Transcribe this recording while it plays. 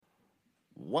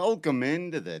Welcome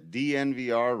into the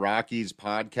DNVR Rockies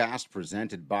podcast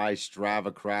presented by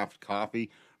Strava Craft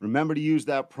Coffee. Remember to use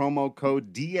that promo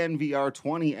code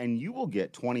DNVR20 and you will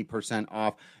get 20%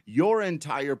 off your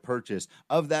entire purchase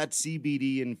of that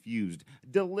CBD-infused,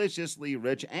 deliciously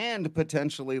rich, and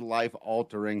potentially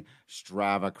life-altering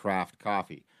Strava Craft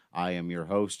Coffee. I am your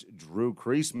host, Drew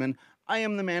Kreisman. I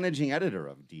am the managing editor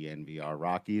of DNVR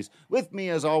Rockies. With me,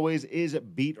 as always, is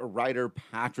beat writer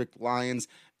Patrick Lyons.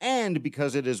 And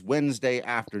because it is Wednesday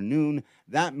afternoon,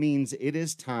 that means it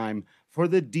is time for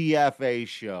the DFA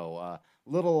show.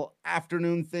 Little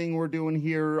afternoon thing we're doing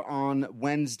here on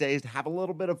Wednesdays to have a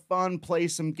little bit of fun, play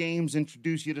some games,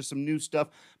 introduce you to some new stuff,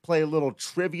 play a little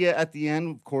trivia at the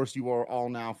end. Of course, you are all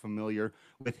now familiar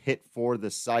with Hit for the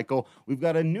Cycle. We've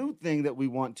got a new thing that we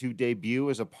want to debut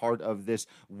as a part of this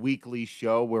weekly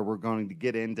show where we're going to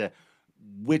get into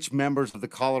which members of the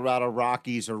Colorado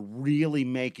Rockies are really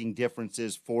making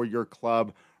differences for your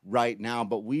club right now.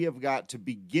 But we have got to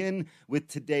begin with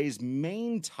today's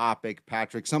main topic,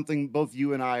 Patrick, something both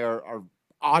you and I are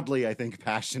oddly, I think,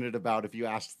 passionate about if you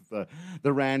ask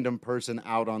the random person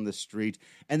out on the street,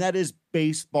 and that is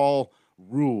baseball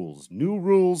rules. New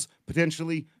rules,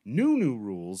 potentially new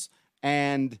rules,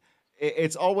 and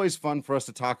it's always fun for us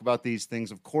to talk about these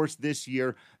things. Of course, this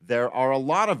year, there are a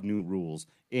lot of new rules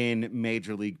in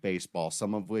Major League Baseball,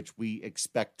 some of which we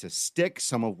expect to stick,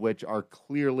 some of which are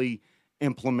clearly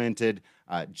implemented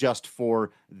just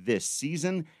for this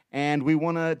season. And we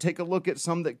want to take a look at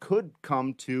some that could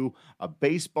come to a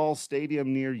baseball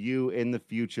stadium near you in the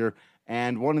future.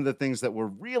 And one of the things that we're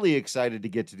really excited to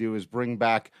get to do is bring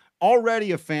back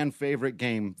already a fan favorite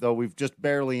game, though we've just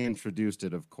barely introduced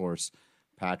it, of course,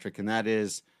 Patrick, and that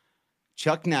is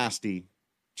Chuck Nasty,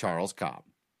 Charles Cobb.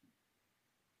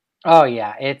 Oh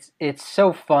yeah, it's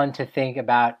so fun to think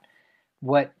about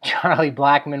what Charlie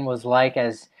Blackmon was like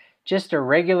as just a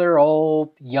regular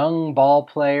old young ball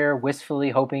player,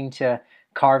 wistfully hoping to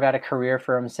carve out a career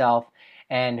for himself,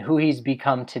 and who he's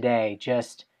become today.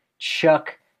 Just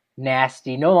Chuck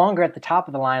Nasty, no longer at the top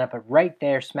of the lineup, but right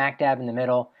there, smack dab in the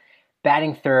middle,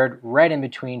 batting third, right in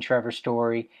between Trevor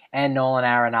Story and Nolan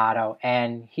Arenado,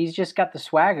 and he's just got the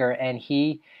swagger, and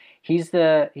he's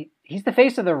the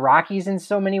face of the Rockies in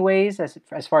so many ways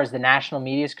as far as the national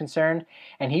media is concerned,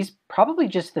 and he's probably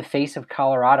just the face of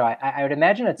Colorado. I would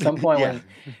imagine at some point when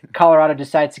Colorado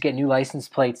decides to get new license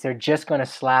plates, they're just going to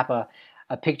slap a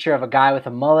picture of a guy with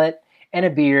a mullet and a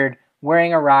beard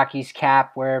wearing a Rockies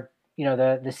cap where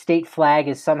the state flag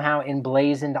is somehow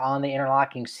emblazoned on the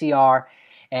interlocking CR,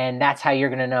 and that's how you're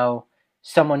going to know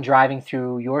someone driving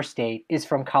through your state is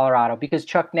from Colorado, because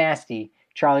Chuck Nasty,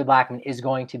 Charlie Blackmon, is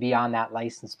going to be on that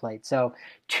license plate. So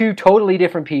two totally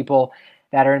different people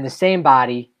that are in the same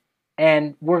body,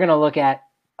 and we're going to look at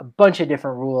a bunch of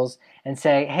different rules and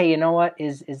say, hey, you know what?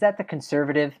 Is that the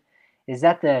conservative? Is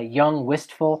that the young,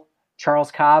 wistful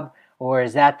Charles Cobb? Or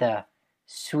is that the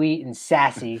sweet and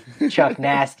sassy Chuck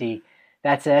Nasty?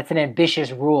 That's an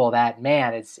ambitious rule that,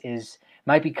 man, is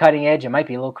might be cutting edge. It might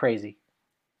be a little crazy.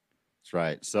 That's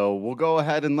right. So we'll go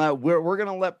ahead and we're going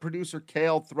to let producer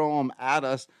Kale throw them at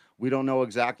us. We don't know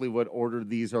exactly what order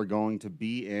these are going to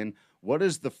be in. What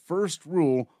is the first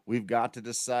rule? We've got to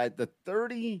decide the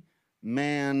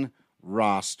 30-man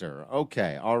roster.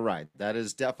 Okay, all right. That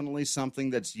is definitely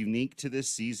something that's unique to this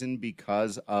season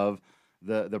because of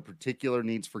the particular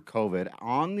needs for COVID.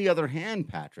 On the other hand,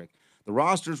 Patrick, the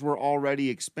rosters were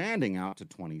already expanding out to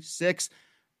 26.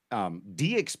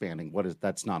 De-expanding.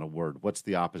 That's not a word. What's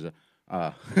the opposite?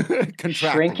 Contracting.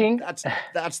 Shrinking.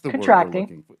 That's the word we're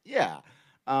looking for. Yeah.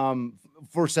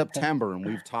 For September, and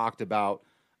we've talked about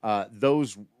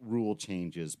those rule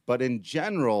changes. But in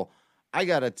general, I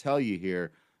got to tell you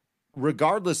here,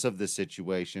 regardless of the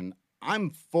situation, I'm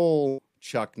full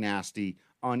Chuck Nasty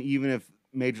on even if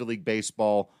Major League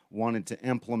Baseball wanted to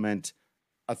implement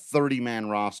a 30-man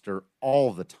roster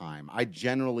all the time. I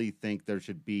generally think there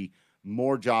should be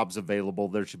more jobs available.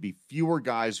 There should be fewer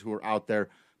guys who are out there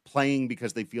playing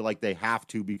because they feel like they have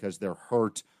to because they're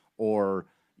hurt, or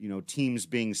teams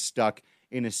being stuck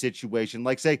in a situation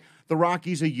like, say, the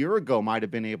Rockies a year ago might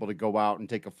have been able to go out and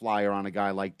take a flyer on a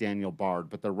guy like Daniel Bard,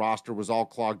 but their roster was all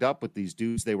clogged up with these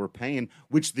dudes they were paying,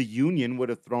 which the union would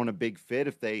have thrown a big fit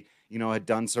if they had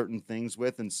done certain things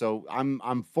with. And so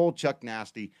I'm full Chuck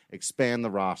Nasty. Expand the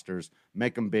rosters,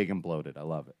 make them big and bloated. I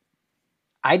love it.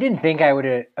 I didn't think I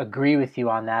would agree with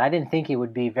you on that. I didn't think it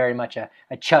would be very much a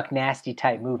Chuck Nasty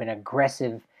type move, an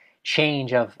aggressive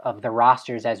change of the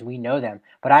rosters as we know them.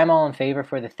 But I'm all in favor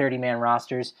for the 30-man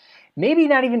rosters. Maybe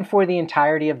not even for the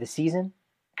entirety of the season,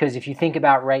 Because if you think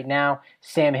about right now,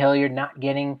 Sam Hilliard not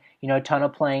getting, a ton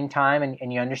of playing time,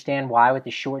 and you understand why with the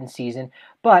shortened season.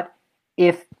 But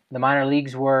if the minor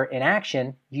leagues were in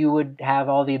action, you would have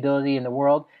all the ability in the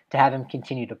world to have him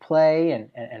continue to play and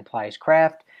apply his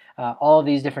craft, all of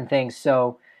these different things.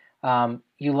 So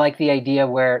you like the idea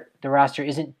where the roster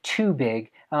isn't too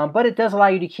big, but it does allow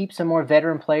you to keep some more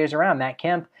veteran players around. Matt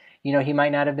Kemp, he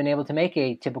might not have been able to make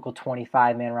a typical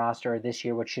 25-man roster this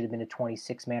year, which should have been a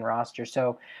 26-man roster.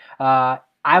 So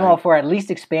I'm all for at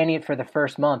least expanding it for the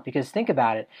first month, because think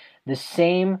about it. The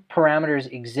same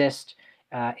parameters exist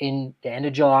in the end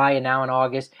of July and now in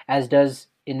August as does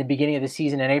in the beginning of the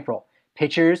season in April.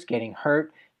 Pitchers getting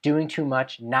hurt, doing too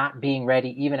much, not being ready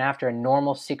even after a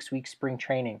normal 6-week spring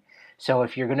training. So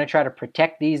if you're going to try to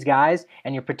protect these guys,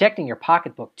 and you're protecting your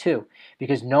pocketbook too,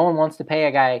 because no one wants to pay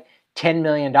a guy $10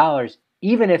 million,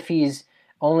 even if he's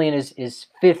only in his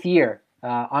fifth year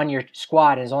on your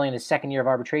squad and is only in his second year of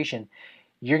arbitration.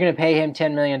 You're going to pay him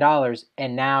 $10 million,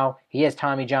 and now he has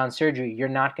Tommy John surgery. You're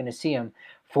not going to see him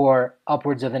for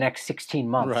upwards of the next 16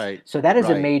 months. Right. So that is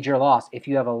a major loss. If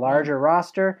you have a larger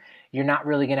roster, you're not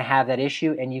really going to have that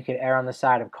issue, and you could err on the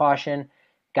side of caution.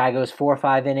 Guy goes 4 or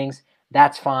 5 innings.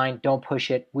 That's fine. Don't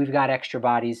push it. We've got extra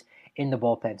bodies in the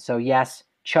bullpen. So, yes,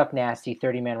 Chuck Nasty,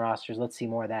 30-man rosters. Let's see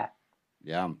more of that.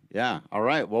 Yeah. All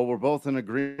right. Well, we're both in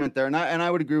agreement there. And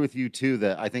I would agree with you, too,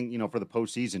 that I think, for the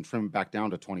postseason, trim it back down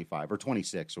to 25 or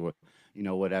 26 or,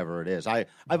 whatever it is.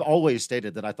 I've always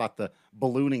stated that I thought the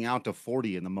ballooning out to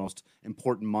 40 in the most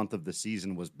important month of the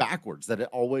season was backwards, that it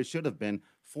always should have been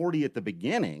 40 at the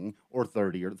beginning or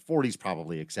 30, or 40 is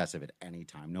probably excessive at any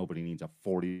time. Nobody needs a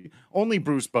 40. Only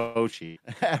Bruce Bochy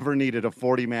ever needed a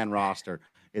 40-man roster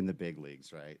in the big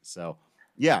leagues, right? So,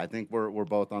 yeah, I think we're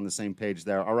both on the same page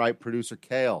there. All right, producer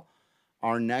Kale,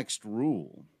 our next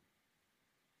rule.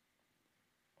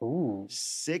 Ooh.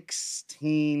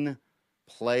 16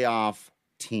 playoff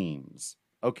teams.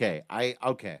 Okay. I'm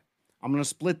going to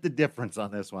split the difference on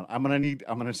this one. I'm going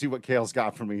to see what Kale's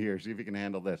got for me here. See if he can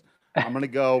handle this. I'm going to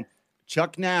go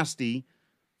Chuck Nasty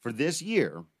for this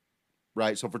year,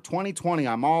 right? So for 2020,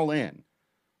 I'm all in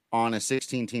on a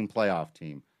 16-team playoff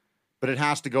team, but it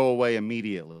has to go away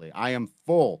immediately. I am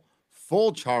full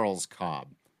Charles Cobb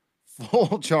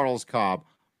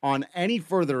on any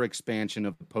further expansion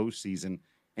of the postseason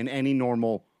and any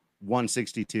normal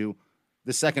 162.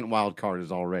 The second wild card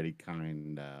is already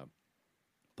kind of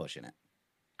pushing it.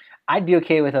 I'd be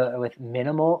okay with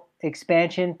minimal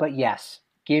expansion, but yes,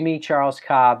 give me Charles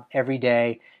Cobb every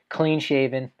day, clean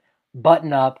shaven,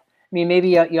 button up. I mean, maybe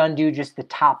you undo just the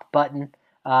top button,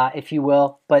 if you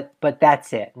will, but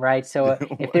that's it, right? So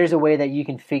if there's a way that you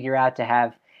can figure out to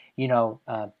have,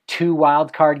 2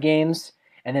 wild card games,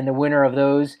 and then the winner of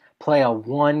those play a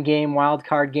 1-game wild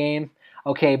card game,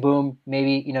 okay, boom,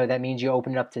 maybe, that means you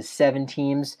open it up to 7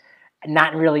 teams.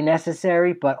 Not really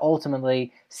necessary, but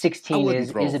ultimately 16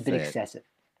 is a bit excessive.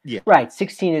 Yeah. Right.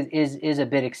 16 is a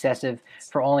bit excessive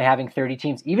for only having 30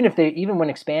 teams. Even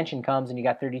when expansion comes and you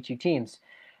got 32 teams,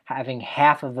 having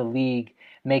half of the league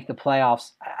make the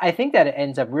playoffs, I think that it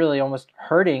ends up really almost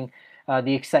hurting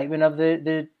the excitement of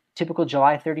the typical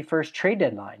July 31st trade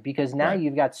deadline, because now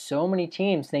you've got so many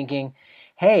teams thinking,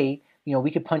 hey,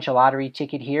 we could punch a lottery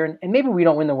ticket here, and maybe we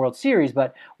don't win the World Series,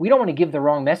 but we don't want to give the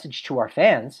wrong message to our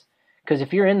fans. Because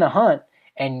if you're in the hunt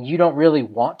and you don't really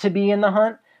want to be in the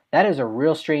hunt, that is a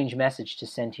real strange message to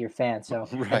send to your fans. So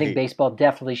I think baseball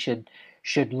definitely should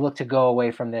look to go away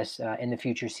from this in the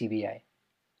future CBA.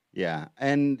 Yeah,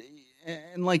 and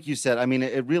like you said, I mean,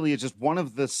 it really is just one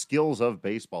of the skills of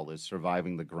baseball is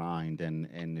surviving the grind.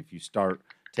 And if you start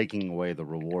taking away the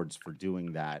rewards for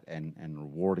doing that and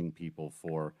rewarding people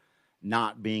for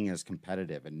not being as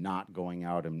competitive and not going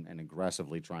out and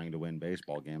aggressively trying to win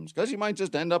baseball games, because you might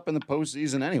just end up in the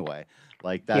postseason anyway.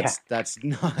 Like that's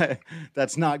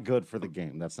not good for the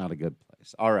game. That's not a good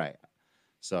place. All right.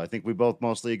 So I think we both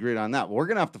mostly agreed on that. Well, we're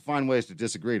going to have to find ways to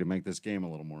disagree to make this game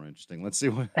a little more interesting. Let's see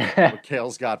what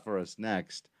Kale's got for us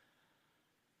next.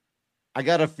 I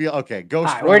got to feel, okay,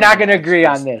 Ghost Runner. We're not going to agree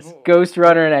on this. Ghost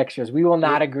Runner and extras. We will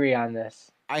not agree on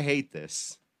this. I hate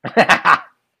this. I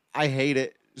hate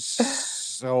it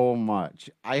so much.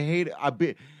 I hate it.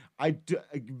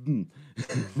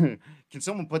 Can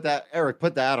someone put that, Eric,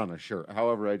 put that on a shirt,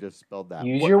 however I just spelled that.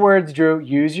 Use your words, Drew.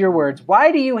 Use your words.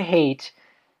 Why do you hate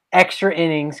extra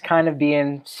innings kind of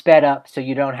being sped up so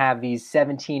you don't have these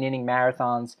 17-inning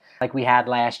marathons like we had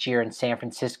last year in San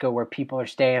Francisco, where people are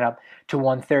staying up to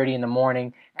 1:30 in the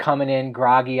morning, coming in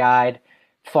groggy-eyed,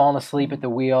 falling asleep at the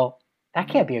wheel? That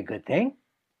can't be a good thing.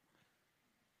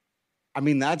 I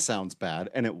mean, that sounds bad,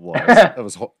 and it was.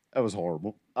 It was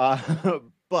horrible.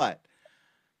 But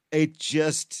It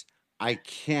just, I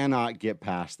cannot get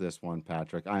past this one,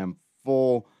 Patrick. I am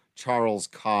full Charles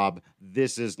Cobb.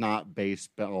 This is not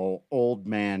baseball. Old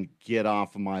man, get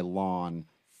off of my lawn.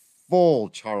 Full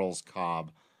Charles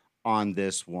Cobb on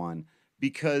this one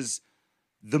because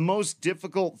the most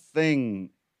difficult thing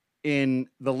in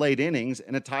the late innings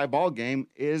in a tie ball game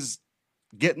is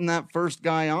getting that first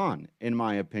guy on, in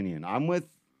my opinion. I'm with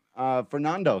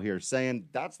Fernando here saying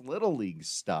that's little league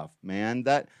stuff, man.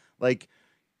 That, like,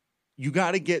 you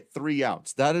got to get 3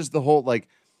 outs. That is the whole, like,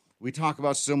 we talk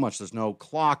about so much. There's no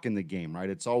clock in the game, right?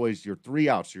 It's always your 3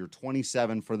 outs, your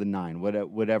 27 for the 9,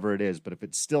 whatever it is. But if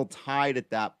it's still tied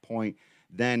at that point,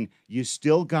 then you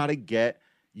still got to get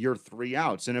your 3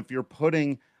 outs. And if you're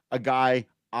putting a guy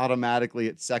automatically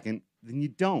at second, then you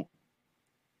don't.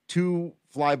 2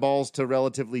 fly balls to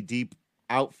relatively deep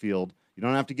outfield. You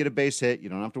don't have to get a base hit. You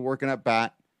don't have to work an at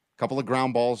bat. A couple of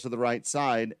ground balls to the right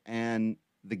side, and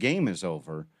the game is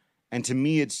over. And to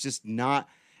me, it's just not.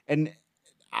 And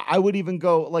I would even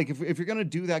go, like, if you're going to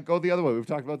do that, go the other way. We've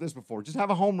talked about this before. Just have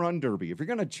a home run derby. If you're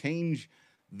going to change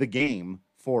the game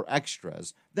for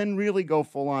extras, then really go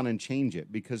full on and change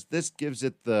it, because this gives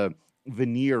it the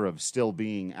veneer of still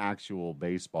being actual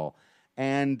baseball.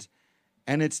 And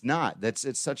it's not.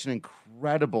 It's such an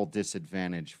incredible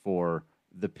disadvantage for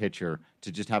the pitcher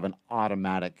to just have an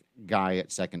automatic guy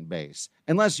at second base.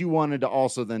 Unless you wanted to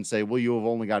also then say, well, you have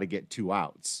only got to get 2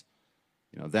 outs.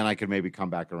 Then I could maybe come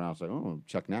back around and say, oh,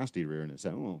 Chuck Nasty rearing it.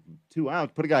 Say, oh, 2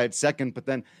 outs, put a guy at second. But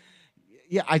then,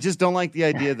 yeah, I just don't like the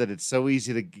idea that it's so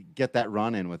easy to get that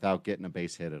run in without getting a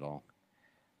base hit at all.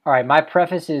 All right, my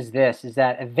preface is this, is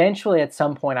that eventually at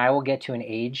some point I will get to an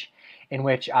age in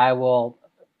which I will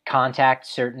contact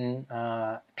certain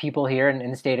people here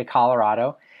in the state of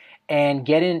Colorado and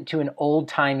get into an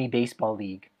old-timey baseball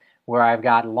league where I've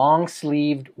got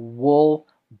long-sleeved wool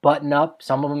button-up.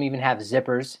 Some of them even have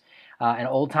zippers, an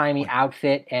old-timey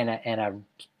outfit, and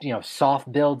a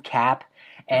soft-billed cap,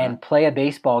 and play a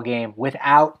baseball game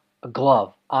without a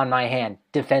glove on my hand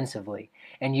defensively,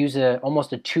 and use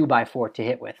almost a 2x4 to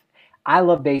hit with. I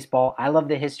love baseball. I love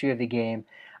the history of the game.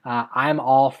 I'm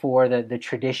all for the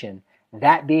tradition.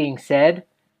 That being said,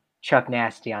 Chuck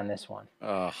Nasty on this one.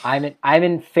 I'm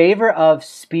in favor of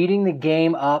speeding the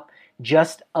game up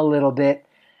just a little bit,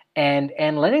 and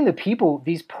letting the people,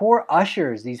 these poor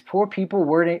ushers, these poor people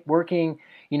working,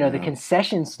 the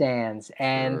concession stands,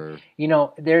 and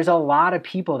there's a lot of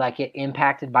people that get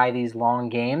impacted by these long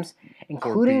games,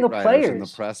 including the players in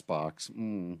the press box.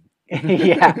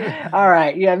 Yeah. All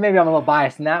right. Yeah, maybe I'm a little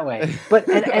biased in that way. But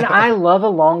and I love a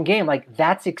long game. Like,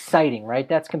 that's exciting, right?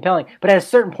 That's compelling. But at a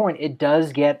certain point it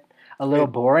does get a little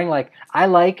boring. Like,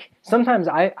 sometimes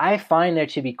I find there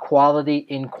to be quality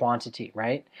in quantity,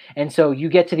 right? And so you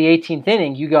get to the 18th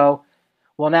inning, you go,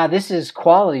 well, now this is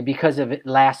quality because of it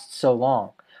lasts so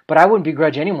long. But I wouldn't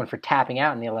begrudge anyone for tapping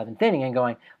out in the 11th inning and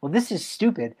going, well, this is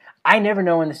stupid. I never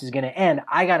know when this is going to end.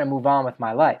 I got to move on with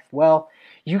my life. Well,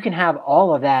 you can have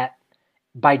all of that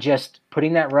by just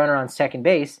putting that runner on second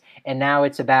base, and now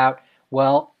it's about,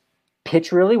 well,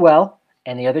 pitch really well,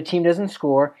 and the other team doesn't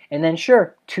score, and then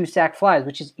sure, 2 sac flies,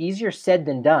 which is easier said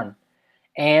than done,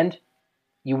 and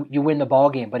you win the ball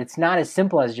game. But it's not as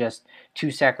simple as just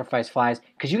 2 sacrifice flies,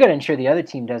 because you got to ensure the other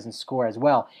team doesn't score as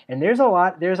well. And there's a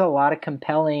lot of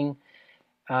compelling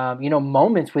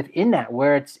moments within that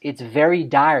where it's very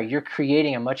dire. You're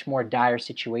creating a much more dire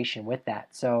situation with that.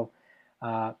 So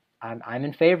I'm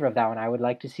in favor of that one. I would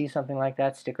like to see something like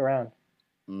that stick around.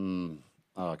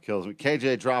 Oh, it kills me.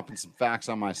 KJ dropping some facts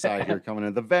on my side here coming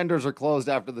in. The vendors are closed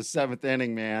after the 7th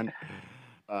inning, man.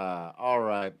 All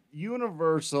right.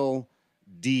 Universal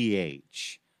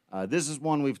DH. This is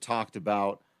one we've talked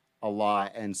about a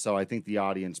lot, and so I think the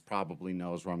audience probably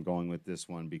knows where I'm going with this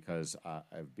one, because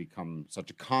I've become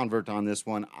such a convert on this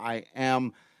one. I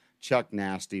am Chuck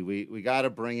Nasty. We got to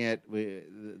bring it.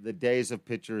 The days of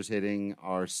pitchers hitting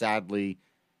are sadly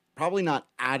probably not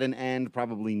at an end,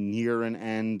 probably near an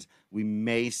end. We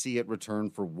may see it return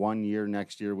for 1 year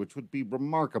next year, which would be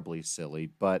remarkably silly,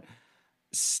 but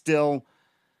still,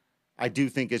 I do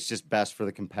think it's just best for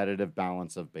the competitive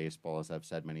balance of baseball, as I've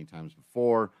said many times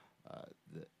before.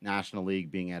 The National League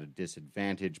being at a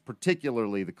disadvantage,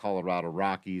 particularly the Colorado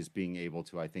Rockies being able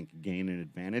to, I think, gain an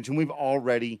advantage. And we've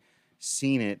already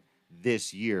seen it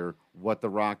this year, what the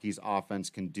Rockies offense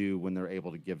can do when they're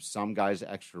able to give some guys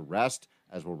extra rest.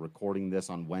 As we're recording this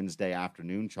on Wednesday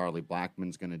afternoon, Charlie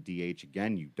Blackmon's going to DH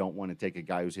again. You don't want to take a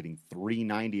guy who's hitting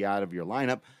 .390 out of your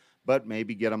lineup, but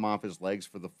maybe get him off his legs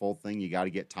for the full thing. You got to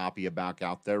get Tapia back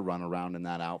out there, run around in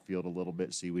that outfield a little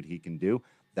bit, see what he can do.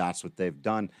 That's what they've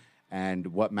done. And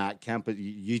what Matt Kemp,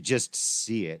 you just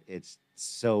see it. It's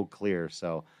so clear.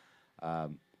 So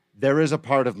There is a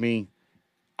part of me,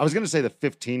 I was going to say the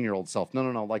 15-year-old self. No.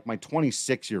 Like my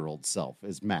 26-year-old self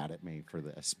is mad at me for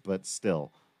this, but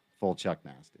still, full Chuck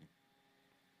Nasty.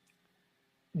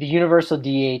 The universal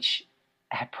DH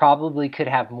probably could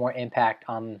have more impact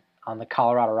on the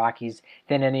Colorado Rockies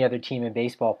than any other team in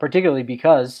baseball, particularly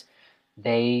because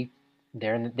they're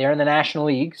in the National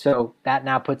League, so that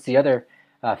now puts the other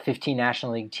 15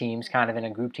 National League teams kind of in a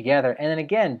group together. And then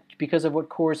again, because of what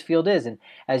Coors Field is, and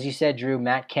as you said, Drew,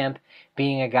 Matt Kemp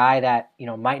being a guy that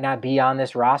might not be on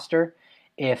this roster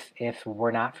if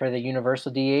we're not for the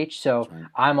universal DH. So right.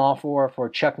 I'm all for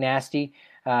Chuck Nasty.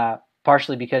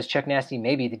 Partially because Chuck Nasty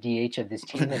may be the DH of this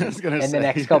team in the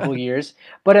next couple of years.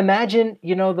 But imagine,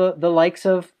 the likes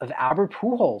of Albert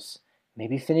Pujols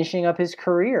maybe finishing up his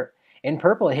career in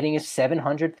purple, hitting his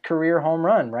 700th career home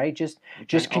run, right? Just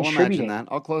contributing. I'll imagine that.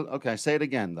 I'll close. Okay, say it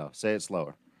again, though. Say it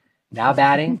slower. Now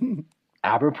batting,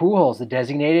 Albert Pujols, the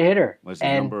designated hitter. Was he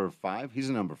number 5? He's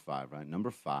a number 5, right?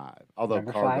 Number 5. Although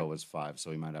number Cargo was 5,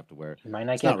 so he might have to wear it. He might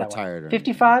not get that retired.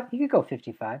 55? He could go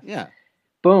 55. Yeah.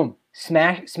 Boom.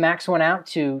 Smacks one out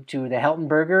to the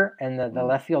Heltenberger and the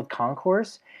left field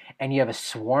concourse, and you have a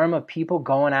swarm of people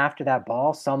going after that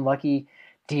ball. Some lucky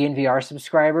DNVR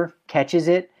subscriber catches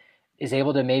it, is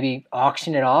able to maybe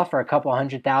auction it off for a couple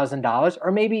 $100,000,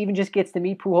 or maybe even just gets to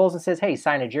meet Pujols and says, hey,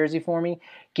 sign a jersey for me,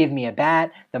 give me a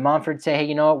bat. The Montforts say, hey,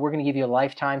 you know what, we're going to give you a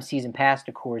lifetime season pass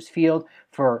to Coors Field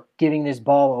for giving this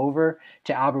ball over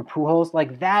to Albert Pujols.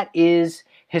 Like, that is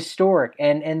historic.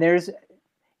 And there's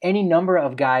any number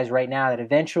of guys right now that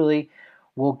eventually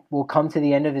will come to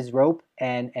the end of his rope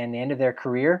and the end of their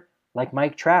career, like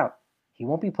Mike Trout. He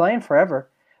won't be playing forever,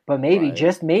 but maybe, right.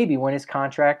 Just maybe, when his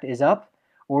contract is up,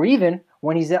 or even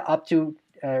when he's up to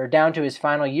or down to his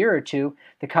final year or two,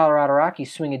 the Colorado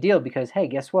Rockies swing a deal because, hey,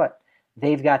 guess what?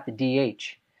 They've got the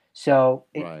DH. So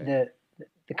right.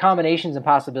 the combinations and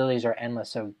possibilities are endless.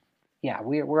 So, yeah,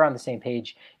 we're on the same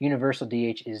page. Universal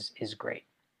DH is great.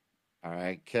 All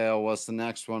right, Kale, what's the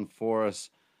next one for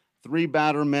us?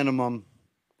 3-batter minimum.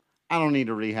 I don't need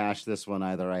to rehash this one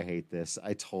either. I hate this.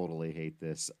 I totally hate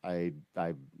this.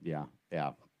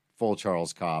 Yeah. Full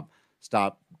Charles Cobb.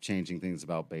 Stop changing things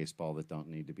about baseball that don't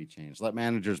need to be changed. Let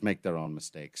managers make their own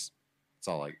mistakes. That's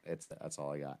all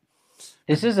I got.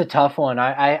 This is a tough one.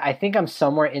 I think I'm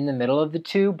somewhere in the middle of the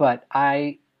two, but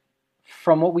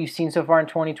from what we've seen so far in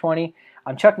 2020,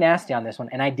 I'm Chuck Nasty on this one,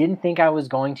 and I didn't think I was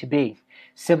going to be,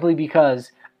 simply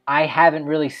because I haven't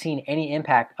really seen any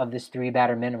impact of this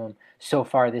 3-batter minimum so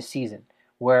far this season,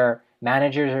 where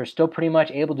managers are still pretty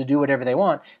much able to do whatever they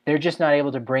want. They're just not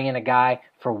able to bring in a guy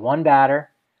for one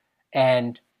batter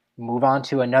and move on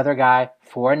to another guy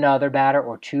for another batter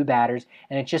or 2 batters,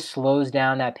 and it just slows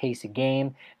down that pace of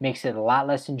game, makes it a lot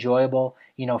less enjoyable,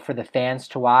 for the fans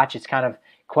to watch. It's kind of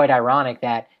quite ironic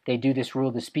that they do this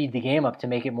rule to speed the game up to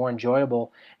make it more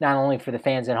enjoyable, not only for the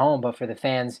fans at home, but for the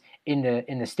fans in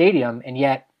the stadium, and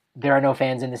yet there are no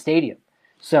fans in the stadium.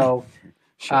 So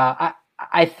sure.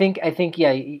 I think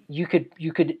yeah, you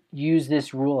could use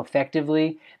this rule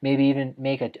effectively, maybe even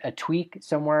make a tweak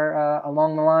somewhere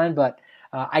along the line, but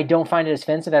I don't find it as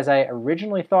offensive as I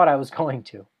originally thought I was going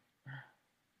to.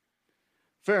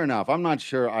 Fair enough. I'm not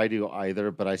sure I do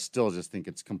either, but I still just think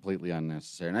it's completely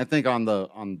unnecessary. And I think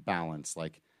on balance,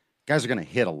 like, guys are going to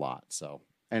hit a lot. So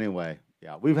anyway,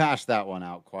 yeah, we've hashed that one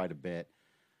out quite a bit.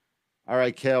 All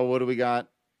right, Kale, what do we got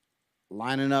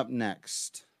lining up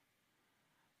next?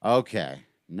 Okay,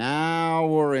 now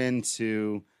we're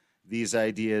into these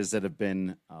ideas that have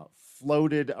been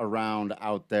floated around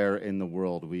out there in the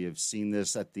world. We have seen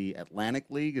this at the Atlantic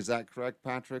League. Is that correct,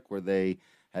 Patrick? Where they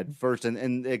had first,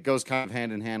 and it goes kind of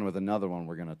hand in hand with another one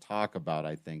we're going to talk about,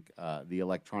 I think. The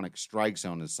electronic strike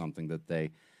zone is something that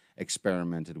they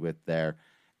experimented with there.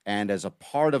 And as a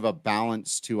part of a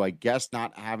balance to, I guess,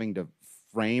 not having to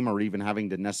frame or even having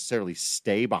to necessarily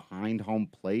stay behind home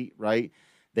plate, right?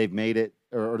 They've made it,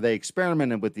 or they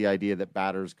experimented with the idea that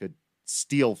batters could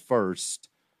steal first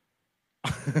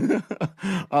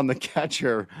on the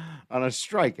catcher on a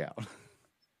strikeout.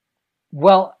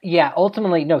 Well, yeah,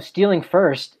 ultimately, no, stealing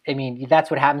first, I mean,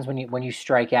 that's what happens when you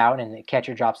strike out and the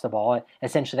catcher drops the ball.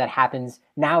 Essentially, that happens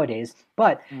nowadays.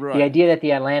 But right. The idea that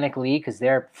the Atlantic League, because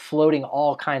they're floating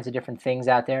all kinds of different things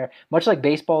out there, much like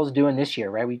baseball is doing this year,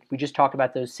 right? We just talked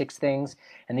about those 6 things,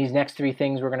 and these next 3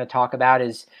 things we're going to talk about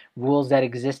is rules that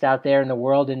exist out there in the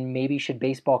world, and maybe should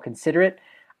baseball consider it?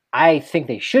 I think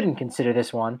they shouldn't consider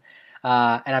this one,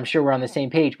 and I'm sure we're on the same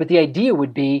page. But the idea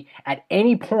would be, at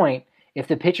any point, if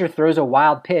the pitcher throws a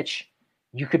wild pitch,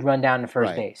 you could run down to first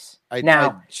Right. base. I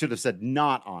Now, should have said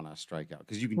not on a strikeout,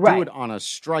 because you can do right. it on a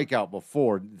strikeout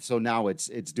before. So now it's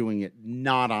doing it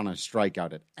not on a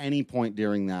strikeout at any point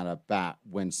during that at bat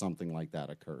when something like that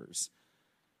occurs.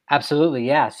 Absolutely,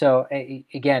 yeah. So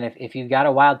again, if you've got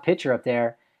a wild pitcher up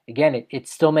there, again, it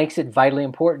still makes it vitally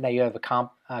important that you have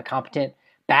a competent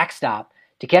backstop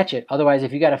to catch it. Otherwise,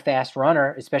 if you got a fast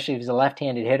runner, especially if he's a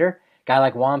left-handed hitter, guy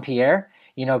like Juan Pierre,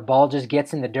 ball just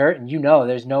gets in the dirt, and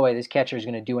there's no way this catcher is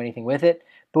going to do anything with it.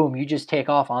 Boom, you just take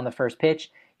off on the first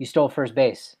pitch. You stole first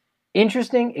base.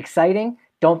 Interesting, exciting.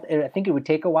 I think it would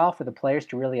take a while for the players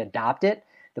to really adopt it.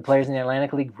 The players in the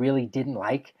Atlantic League really didn't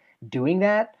like doing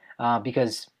that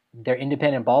because they're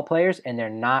independent ball players and they're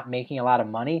not making a lot of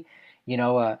money.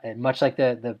 Much like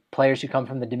the players who come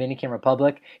from the Dominican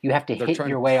Republic, you have to hit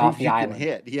your way off the island.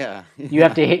 Hit. Yeah. You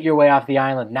have to hit your way off the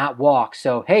island, not walk.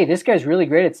 So, hey, this guy's really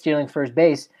great at stealing first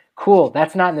base. Cool.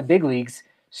 That's not in the big leagues.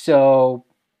 So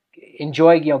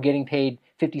enjoy, getting paid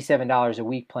 $57 a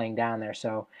week playing down there.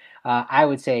 So I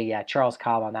would say, yeah, Charles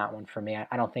Cobb on that one for me.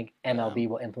 I don't think MLB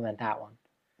will implement that one.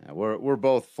 Yeah, we're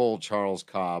both full Charles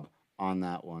Cobb on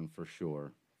that one for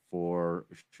sure. For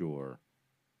sure.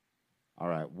 All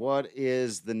right. What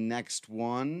is the next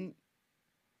one?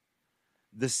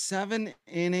 The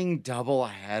 7-inning double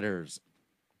headers.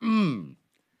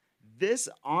 This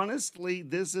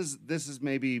is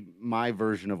maybe my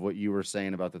version of what you were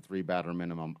saying about the 3-batter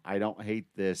minimum. I don't hate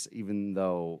this, even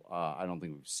though I don't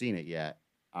think we've seen it yet,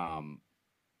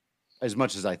 as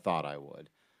much as I thought I would.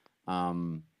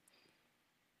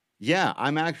 Yeah,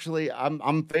 I'm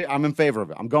in favor of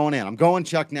it. I'm going in. I'm going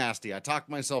Chuck Nasty. I talked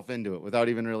myself into it without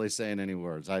even really saying any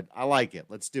words. I like it.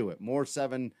 Let's do it. More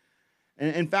 7.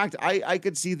 And in fact, I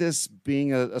could see this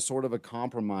being a sort of a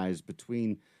compromise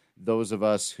between those of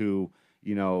us who,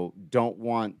 don't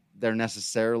want there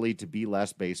necessarily to be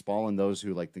less baseball, and those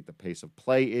who think the pace of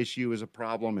play issue is a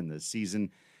problem, and the season,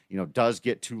 does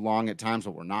get too long at times,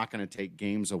 but we're not going to take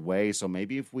games away. So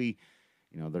maybe if we,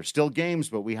 there's still games,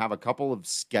 but we have a couple of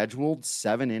scheduled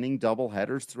 7-inning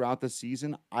doubleheaders throughout the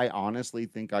season, I honestly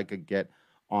think I could get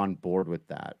on board with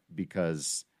that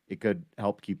because it could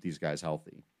help keep these guys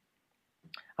healthy.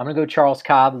 I'm going to go Charles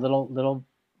Cobb, a little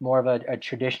more of a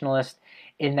traditionalist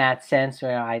in that sense.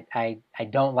 I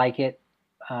don't like it.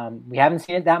 We haven't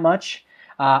seen it that much.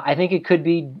 I think it could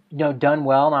be done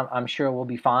well, and I'm sure it will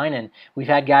be fine. And we've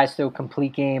had guys throw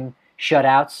complete game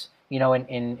shutouts,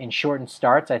 in shortened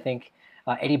starts. I think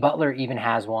Eddie Butler even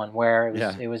has one where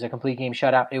it was a complete game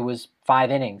shutout. It was 5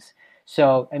 innings.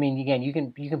 So, I mean, again, you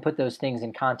can put those things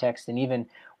in context, and even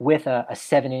with a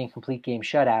 7-inning complete game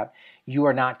shutout, you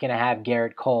are not going to have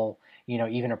Garrett Cole,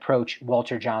 even approach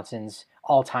Walter Johnson's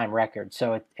all-time record.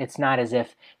 So it's not as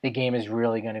if the game is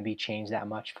really going to be changed that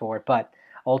much for it. But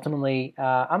ultimately,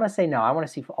 I'm going to say no. I want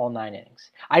to see for all 9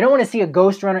 innings. I don't want to see a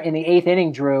ghost runner in the 8th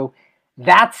inning, Drew.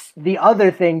 That's the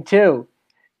other thing, too.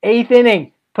 8th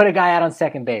inning, put a guy out on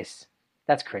second base.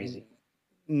 That's crazy.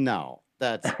 No.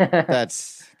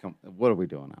 That's what are we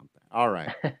doing out there? All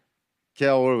right.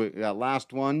 Kel, what do we got?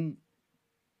 Last one.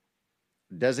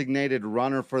 Designated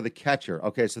runner for the catcher.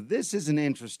 Okay, so this is an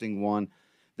interesting one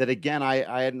that, again,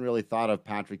 I hadn't really thought of.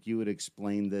 Patrick, you would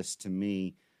explain this to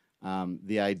me.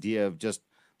 The idea of just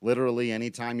literally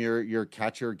anytime your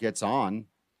catcher gets on,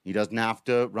 he doesn't have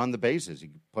to run the bases. You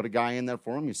put a guy in there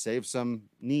for him, you save some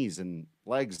knees and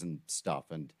legs and stuff.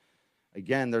 And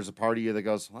again, there's a part of you that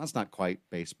goes, well, that's not quite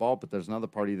baseball, but there's another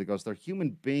part of you that goes, they're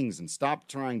human beings, and stop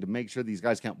trying to make sure these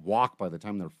guys can't walk by the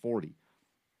time they're 40.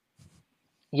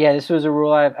 Yeah, this was a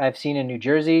rule I've seen in New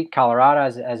Jersey, Colorado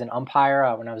as an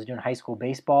umpire when I was doing high school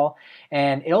baseball.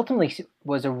 And it ultimately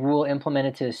was a rule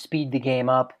implemented to speed the game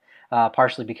up,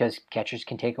 partially because catchers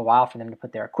can take a while for them to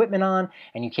put their equipment on,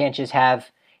 and you can't just have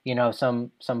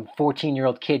some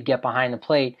 14-year-old kid get behind the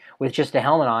plate with just a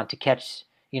helmet on to catch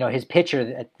his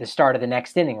pitcher at the start of the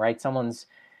next inning, right? Someone's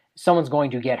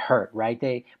going to get hurt, right?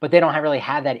 But they don't really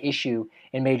have that issue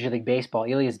in Major League Baseball.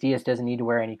 Elias Diaz doesn't need to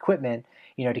wear any equipment,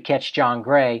 to catch John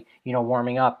Gray,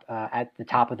 warming up at the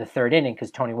top of the 3rd inning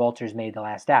because Tony Walters made the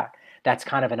last out. That's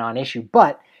kind of a non-issue.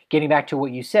 But getting back to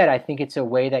what you said, I think it's a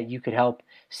way that you could help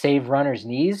save runners'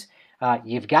 knees.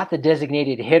 You've got the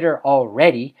designated hitter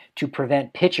already to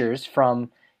prevent pitchers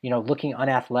from, looking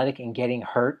unathletic and getting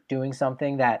hurt doing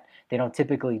something that they don't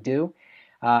typically do.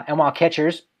 And while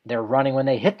catchers, they're running when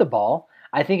they hit the ball,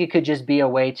 I think it could just be a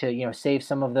way to, save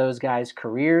some of those guys'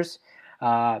 careers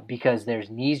because their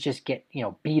knees just get,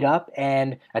 beat up.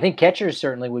 And I think catchers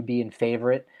certainly would be in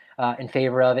favor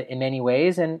of it in many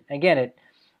ways. And again, it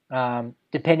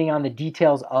depending on the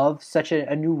details of such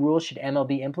a new rule, should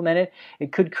MLB implement it,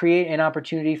 it could create an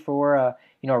opportunity for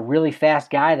a really fast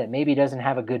guy that maybe doesn't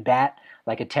have a good bat,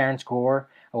 like a Terrence Gore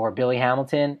or Billy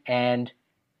Hamilton, and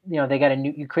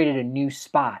you created a new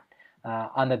spot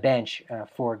on the bench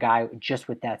for a guy just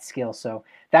with that skill. So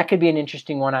that could be an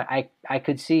interesting one. I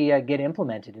could see get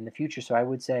implemented in the future. So I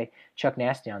would say Chuck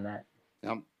Nasty on that.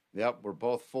 Yep. We're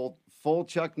both full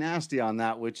Chuck Nasty on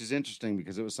that, which is interesting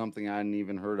because it was something I hadn't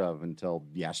even heard of until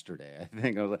yesterday. I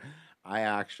think I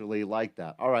actually like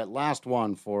that. All right, last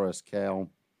one for us, Kale.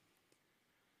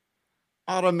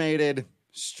 Automated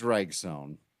strike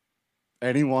zone.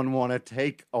 Anyone want to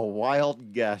take a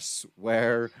wild guess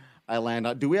where I land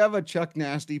on? Do we have a Chuck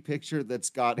Nasty picture that's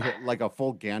got like a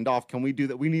full Gandalf? Can we do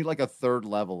that? We need like a third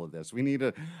level of this. We need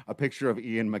a picture of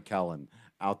Ian McKellen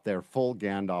out there, full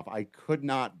Gandalf. I could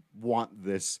not want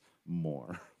this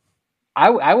more.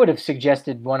 I would have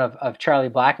suggested one of Charlie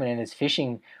Blackmon and his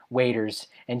fishing waders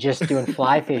and just doing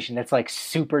fly fishing. That's like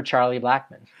super Charlie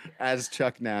Blackmon. As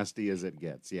Chuck Nasty as it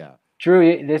gets, yeah.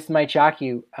 Drew, this might shock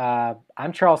you.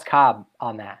 I'm Charles Cobb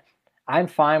on that. I'm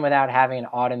fine without having an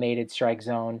automated strike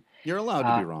zone. You're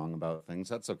allowed to be wrong about things.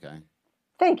 That's okay.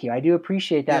 Thank you. I do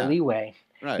appreciate that leeway.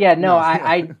 Right. Yeah, no,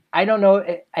 I don't know.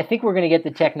 I think we're going to get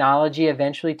the technology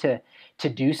eventually to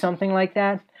do something like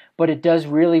that, but it does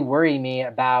really worry me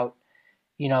about,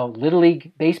 Little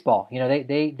League baseball.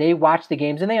 They watch the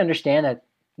games and they understand that,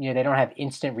 they don't have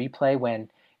instant replay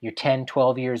when you're 10,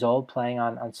 12 years old playing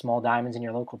on small diamonds in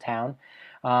your local town.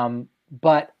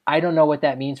 But I don't know what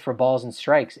that means for balls and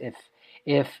strikes.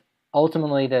 If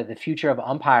ultimately the future of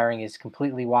umpiring is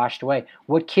completely washed away,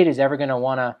 what kid is ever going to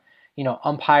want to,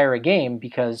 umpire a game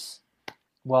because,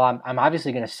 well, I'm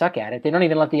obviously going to suck at it. They don't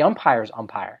even let the umpires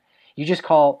umpire. You just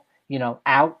call,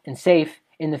 out and safe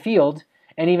in the field,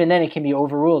 and even then it can be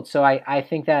overruled. So I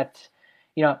think that,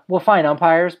 we'll find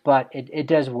umpires, but it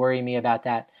does worry me about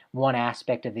that one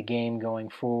aspect of the game going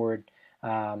forward,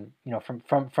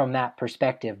 from that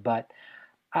perspective. But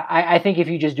I think if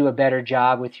you just do a better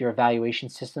job with your evaluation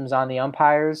systems on the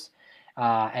umpires,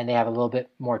 and they have a little bit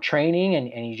more training,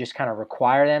 and you just kind of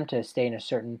require them to stay in a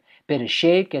certain bit of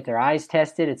shape, get their eyes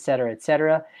tested, et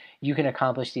cetera, you can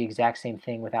accomplish the exact same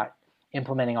thing without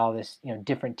implementing all this,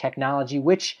 different technology,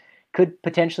 which could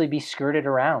potentially be skirted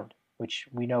around, which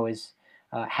we know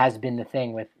has been the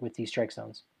thing with these strike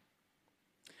zones.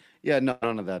 Yeah, no,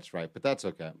 none of that's right, but that's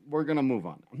okay. We're gonna move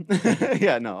on.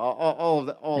 Yeah, no, all of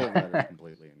that is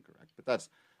completely incorrect, but that's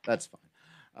fine.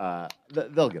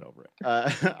 They'll get over it.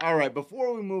 All right,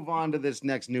 before we move on to this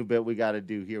next new bit we got to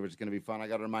do here, which is going to be fun, I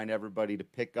got to remind everybody to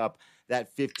pick up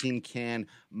that 15 can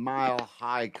Mile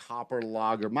High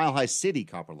City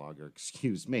Copper Lager,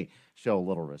 excuse me. Show a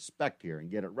little respect here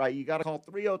and get it right. You got to call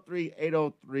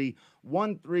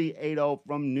 303-803-1380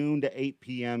 from noon to 8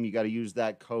 p.m. You got to use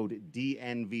that code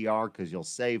DNVR because you'll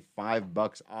save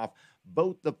 $5 off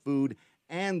both the food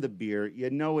and the beer. You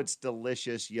know it's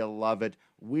delicious. You love it.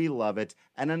 We love it.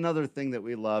 And another thing that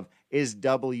we love is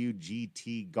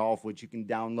WGT Golf, which you can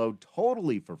download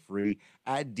totally for free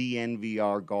at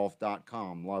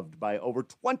dnvrgolf.com. Loved by over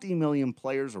 20 million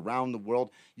players around the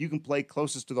world. You can play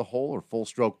closest to the hole or full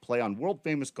stroke play on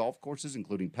world-famous golf courses,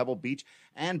 including Pebble Beach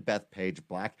and Bethpage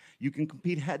Black. You can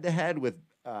compete head-to-head with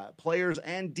players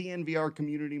and DNVR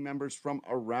community members from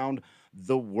around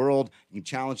the world. You can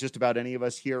challenge just about any of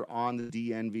us here on the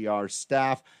DNVR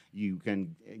staff. You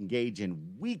can engage in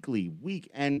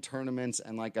weekend tournaments,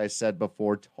 and like I said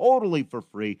before, totally for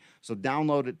free. So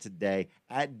download it today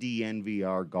at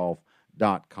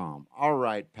dnvrgolf.com. All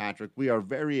right, Patrick, we are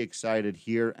very excited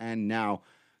here and now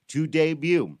to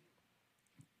debut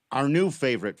our new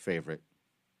favorite,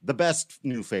 the best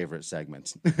new favorite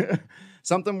segment.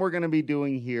 Something we're going to be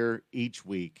doing here each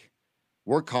week.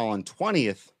 We're calling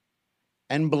 20th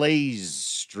and Blaze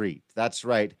Street. That's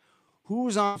right.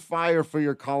 Who's on fire for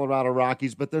your Colorado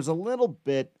Rockies? But there's a little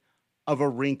bit of a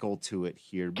wrinkle to it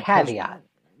here. Caveat.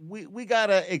 We got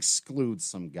to exclude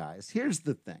some guys. Here's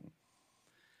the thing.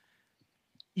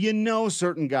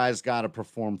 Certain guys got to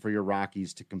perform for your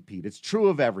Rockies to compete. It's true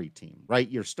of every team, right?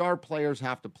 Your star players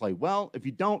have to play well. If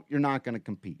you don't, you're not going to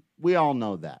compete. We all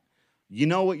know that. You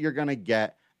know what you're going to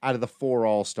get out of the 4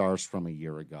 All-Stars from a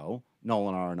year ago.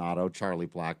 Nolan Arenado, Charlie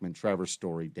Blackmon, Trevor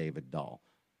Story, David Dahl.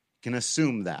 Can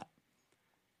assume that.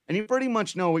 And you pretty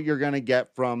much know what you're going to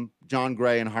get from John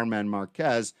Gray and Germán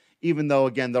Márquez, even though,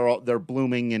 again, they're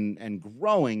blooming and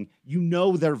growing. You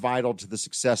know they're vital to the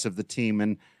success of the team.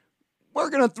 And we're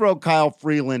going to throw Kyle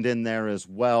Freeland in there as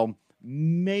well.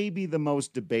 Maybe the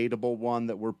most debatable one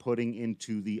that we're putting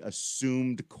into the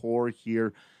assumed core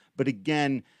here. But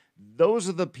again, those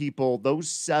are the people, those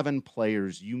 7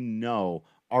 players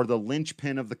are the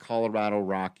linchpin of the Colorado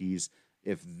Rockies.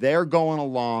 If they're going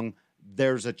along,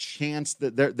 there's a chance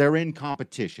that they're in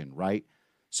competition, right?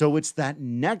 So it's that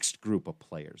next group of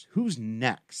players. Who's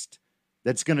next?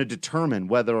 That's going to determine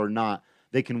whether or not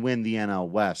they can win the NL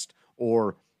West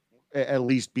or at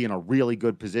least be in a really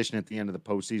good position at the end of the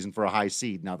postseason for a high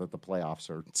seed now that the playoffs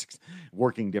are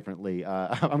working differently.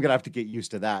 I'm going to have to get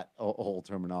used to that whole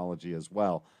terminology as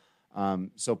well.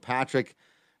 So, Patrick,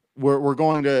 we're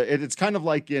going to it's kind of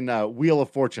like in Wheel of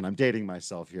Fortune. I'm dating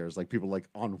myself here. It's like people like,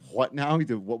 on what now?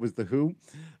 What was the who?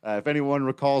 If anyone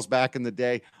recalls back in the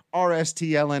day,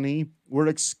 RSTLNE, we're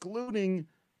excluding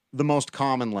the most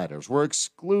common letters. We're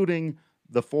excluding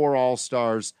the 4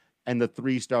 all-stars and the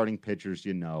 3 starting pitchers.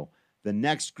 The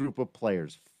next group of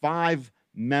players, 5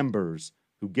 members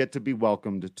who get to be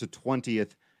welcomed to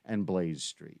 20th and Blaze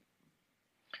Street.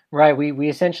 Right. We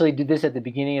essentially did this at the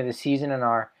beginning of the season in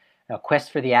our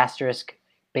Quest for the Asterisk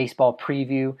baseball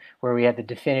preview, where we had the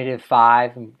definitive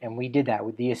 5, and we did that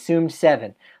with the assumed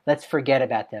 7. Let's forget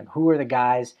about them. Who are the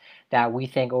guys that we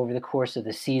think over the course of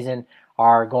the season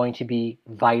are going to be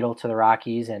vital to the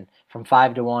Rockies? And from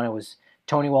 5 to 1, it was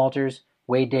Tony Walters,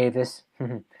 Wade Davis,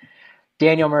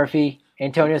 Daniel Murphy,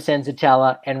 Antonio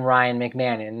Senzatella, and Ryan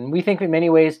McMahon. And we think in many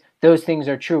ways those things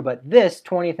are true. But this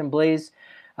 20th and Blaze,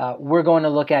 we're going to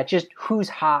look at just who's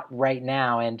hot right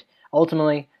now, and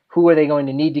ultimately who are they going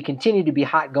to need to continue to be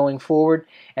hot going forward.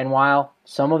 And while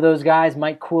some of those guys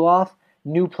might cool off,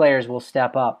 new players will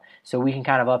step up. So we can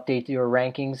kind of update your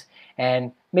rankings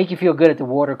and make you feel good at the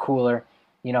water cooler,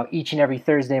 each and every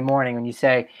Thursday morning when you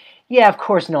say, yeah, of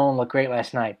course Nolan looked great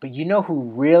last night, but you know who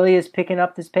really is picking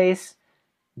up this pace?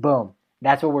 Boom.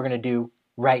 That's what we're going to do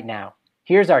right now.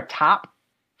 Here's our top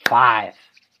 5.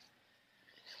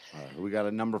 We got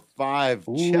a number 5.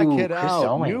 Ooh, check it Chris out.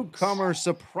 Owings. Newcomer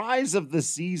surprise of the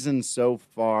season so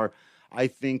far, I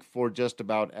think, for just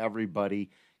about everybody.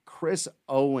 Chris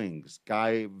Owings,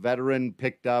 veteran,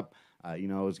 picked up.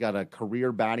 He's got a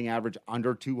career batting average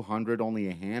under 200, only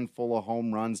a handful of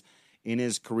home runs in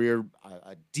his career.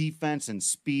 A defense and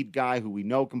speed guy who we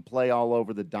know can play all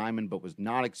over the diamond, but was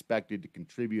not expected to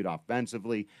contribute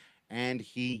offensively. And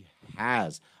he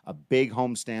has a big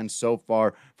homestand so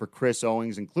far for Chris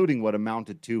Owings, including what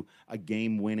amounted to a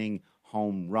game-winning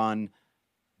home run.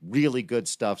 Really good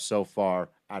stuff so far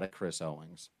out of Chris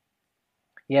Owings.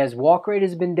 Yeah, his walk rate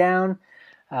has been down.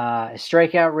 His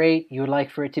strikeout rate, you would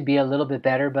like for it to be a little bit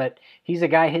better, but he's a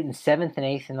guy hitting 7th and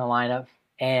 8th in the lineup,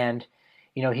 and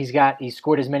he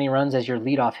scored as many runs as your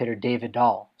leadoff hitter, David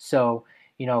Dahl. So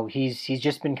he's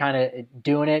just been kind of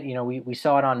doing it. We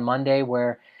saw it on Monday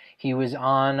where he was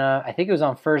on, I think it was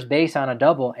on first base on a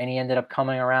double, and he ended up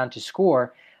coming around to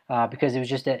score because it was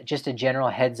just a general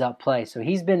heads-up play. So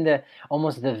he's been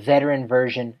almost the veteran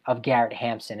version of Garrett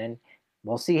Hampson, and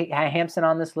we'll see Hampson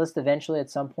on this list eventually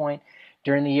at some point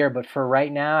during the year. But for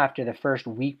right now, after the first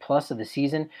week plus of the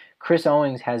season, Chris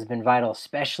Owings has been vital,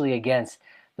 especially against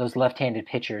those left-handed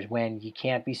pitchers when you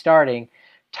can't be starting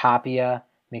Tapia,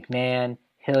 McMahon,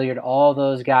 Hilliard, all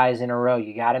those guys in a row.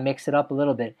 You got to mix it up a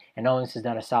little bit, and Owens has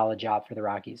done a solid job for the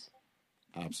Rockies.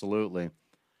 Absolutely.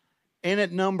 And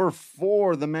at number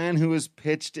 4, the man who has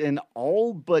pitched in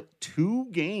all but 2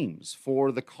 games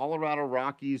for the Colorado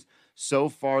Rockies so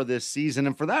far this season.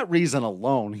 And for that reason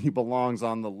alone, he belongs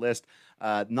on the list.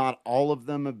 Not all of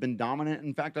them have been dominant.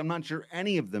 In fact, I'm not sure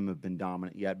any of them have been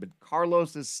dominant yet. But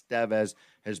Carlos Estevez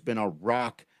has been a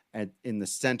rock in the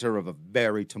center of a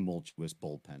very tumultuous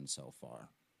bullpen so far.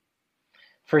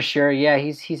 For sure, yeah.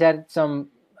 He's had some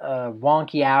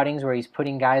wonky outings where he's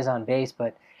putting guys on base,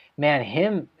 but man,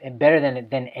 him better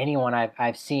than anyone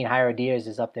I've seen. Jairo Diaz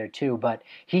is up there too, but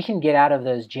he can get out of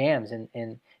those jams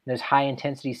and those high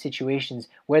intensity situations,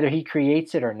 whether he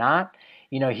creates it or not.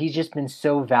 He's just been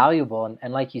so valuable,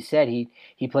 and like you said,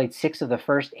 he played 6 of the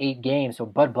first 8 games. So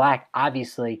Bud Black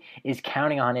obviously is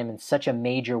counting on him in such a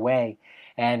major way.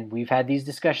 And we've had these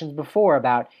discussions before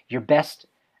about your best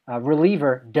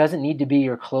reliever doesn't need to be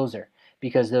your closer,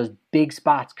 because those big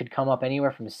spots could come up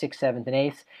anywhere from 6th, 7th, and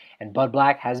 8th. And Bud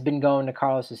Black has been going to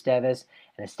Carlos Estevez,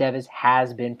 and Estevez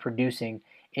has been producing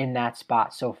in that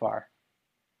spot so far.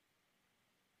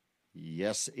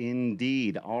 Yes,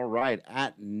 indeed. All right.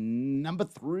 At number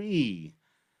 3,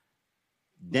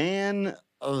 Dan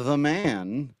the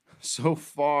Man, so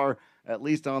far, at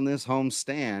least on this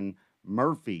homestand,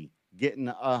 Murphy getting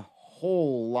a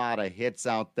whole lot of hits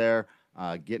out there.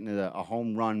 Getting a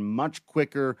home run much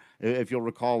quicker. If you'll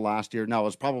recall last year, no, it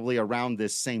was probably around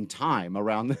this same time,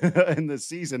 around in the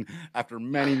season, after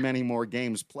many, many more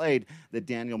games played, that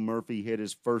Daniel Murphy hit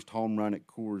his first home run at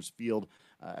Coors Field.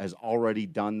 Has already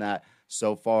done that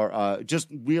so far. Just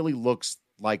really looks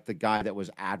like the guy that was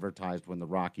advertised when the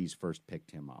Rockies first picked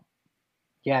him up.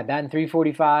 Yeah, batting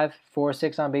 345,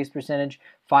 4.6 on base percentage,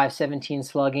 517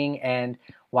 slugging, and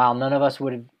while none of us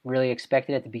would have really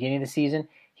expected at the beginning of the season,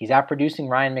 he's outproducing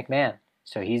Ryan McMahon.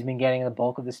 So he's been getting the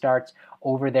bulk of the starts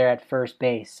over there at first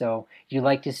base. So you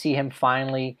like to see him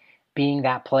finally being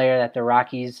that player that the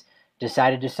Rockies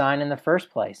decided to sign in the first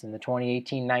place in the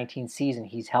 2018-19 season.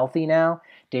 He's healthy now.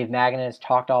 Dave Magnan has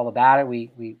talked all about it. We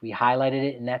highlighted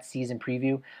it in that season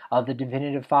preview of the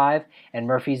Definitive Five, and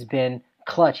Murphy's been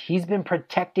clutch. He's been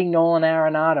protecting Nolan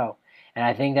Arenado. And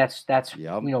I think that's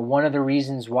Yep. one of the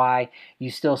reasons why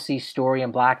you still see Story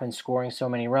and Blackmon scoring so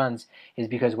many runs is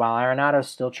because while Arenado's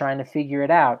still trying to figure it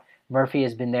out, Murphy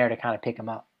has been there to kind of pick him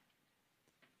up.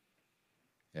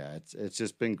 Yeah, it's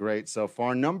just been great so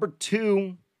far. Number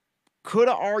 2 could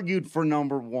have argued for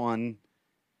number 1,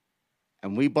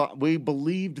 and we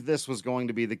believed this was going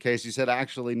to be the case. You said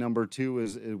actually number 2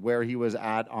 is where he was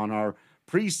at on our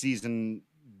preseason.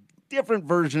 Different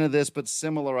version of this, but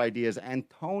similar ideas.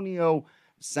 Antonio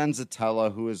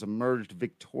Senzatella, who has emerged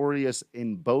victorious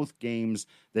in both games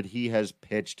that he has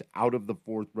pitched out of the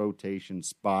 4th rotation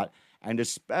spot, and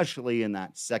especially in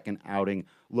that second outing,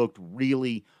 looked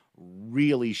really,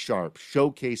 really sharp,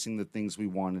 showcasing the things we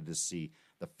wanted to see.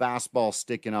 The fastball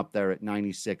sticking up there at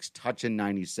 96, touching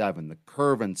 97, the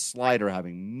curve and slider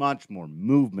having much more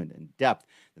movement and depth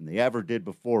than they ever did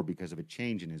before because of a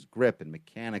change in his grip and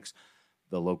mechanics.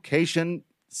 The location,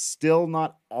 still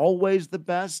not always the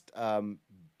best,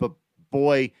 but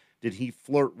boy, did he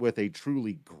flirt with a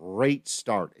truly great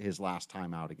start his last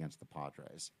time out against the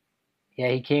Padres.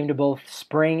 Yeah, he came to both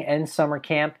spring and summer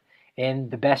camp in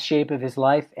the best shape of his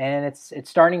life, and it's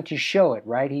starting to show it,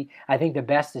 right? I think the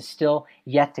best is still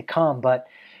yet to come, but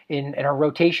in a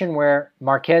rotation where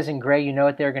Marquez and Gray, you know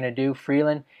what they're going to do.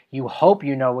 Freeland, you hope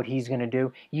you know what he's going to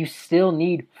do. You still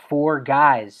need 4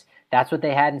 guys. That's what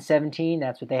they had in 17.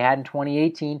 That's what they had in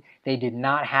 2018. They did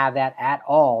not have that at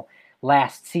all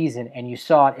last season, and you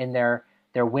saw it in their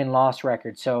win-loss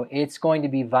record. So it's going to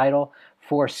be vital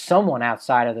for someone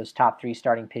outside of those top 3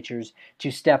 starting pitchers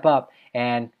to step up.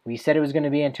 And we said it was going to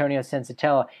be Antonio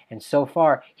Senzatella, and so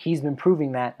far he's been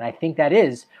proving that. And I think that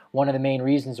is one of the main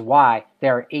reasons why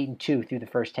they're 8-2 through the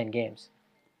first 10 games.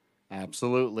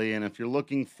 Absolutely. And if you're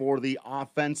looking for the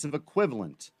offensive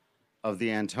equivalent of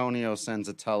the Antonio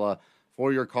Senzatella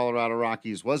for your Colorado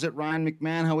Rockies, was it Ryan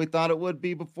McMahon, how we thought it would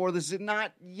be before this?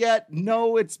 Not yet.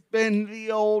 No, it's been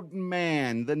the old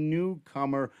man, the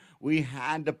newcomer we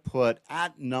had to put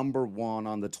at number 1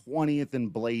 on the 20th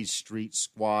and Blaze Street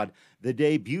squad, the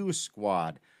debut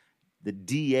squad. The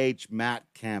DH Matt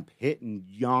Kemp hitting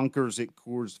yonkers at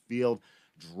Coors Field,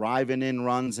 driving in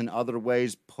runs in other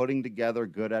ways, putting together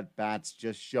good at-bats,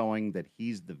 just showing that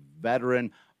he's the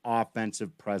veteran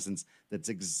offensive presence. That's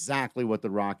exactly what the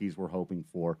Rockies were hoping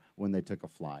for when they took a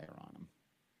flyer on him.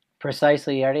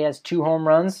 Precisely. He already has 2 home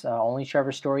runs. Only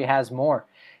Trevor Story has more.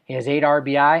 He has 8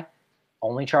 RBI.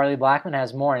 Only Charlie Blackmon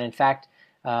has more. And in fact,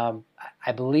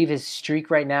 I believe his streak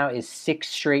right now is 6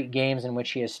 straight games in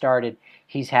which he has started.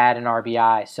 He's had an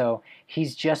RBI. So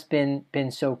he's just been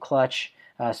so clutch,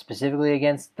 specifically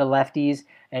against the lefties,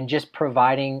 and just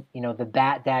providing the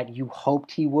bat that you hoped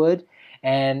he would.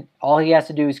 And all he has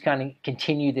to do is kind of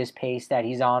continue this pace that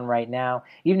he's on right now.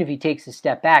 Even if he takes a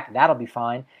step back, that'll be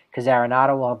fine because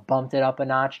Arenado will have bumped it up a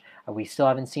notch. We still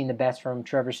haven't seen the best from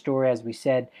Trevor Story. As we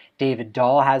said, David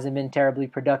Dahl hasn't been terribly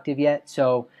productive yet.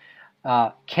 So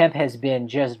Kemp has been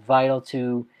just vital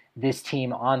to this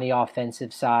team on the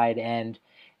offensive side. And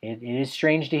it is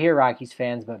strange to hear, Rockies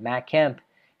fans, but Matt Kemp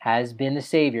has been the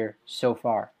savior so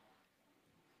far.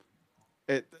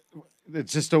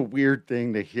 It's just a weird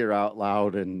thing to hear out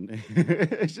loud, and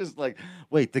it's just like,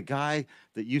 wait, the guy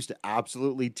that used to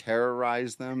absolutely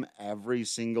terrorize them every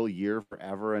single year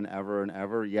forever and ever and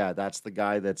ever, yeah, that's the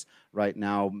guy that's right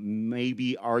now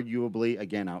maybe arguably,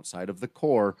 again, outside of the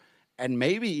core, and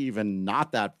maybe even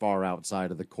not that far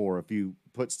outside of the core if you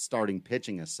put starting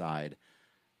pitching aside,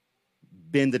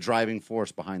 been the driving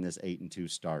force behind this 8-2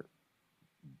 start.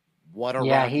 What a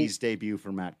Rockies debut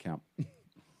for Matt Kemp.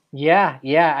 Yeah.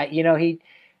 He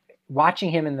watching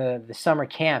him in the summer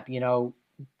camp,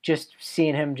 just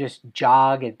seeing him just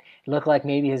jog, it looked like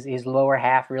maybe his lower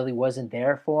half really wasn't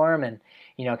there for him, and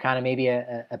kind of maybe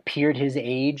appeared his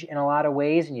age in a lot of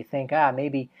ways. And you think,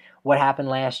 maybe what happened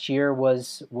last year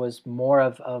was more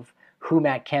of who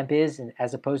Matt Kemp is,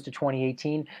 as opposed to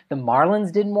 2018. The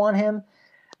Marlins didn't want him.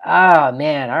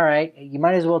 Man, all right, you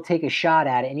might as well take a shot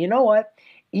at it. And you know what?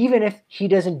 Even if he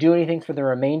doesn't do anything for the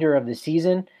remainder of the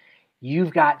season,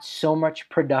 you've got so much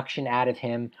production out of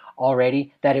him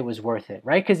already that it was worth it,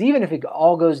 right? Because even if it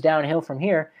all goes downhill from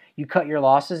here, you cut your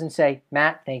losses and say,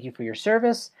 Matt, thank you for your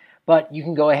service, but you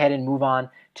can go ahead and move on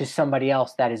to somebody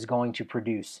else that is going to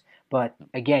produce. But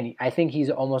again, I think he's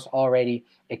almost already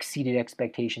exceeded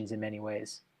expectations in many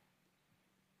ways.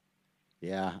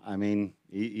 Yeah, I mean,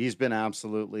 he's been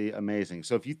absolutely amazing.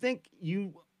 So if you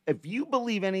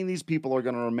believe any of these people are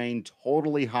going to remain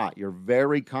totally hot, you're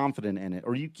very confident in it,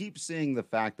 or you keep seeing the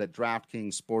fact that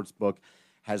DraftKings Sportsbook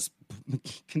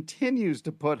continues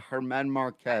to put German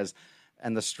Marquez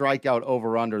and the strikeout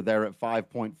over under there at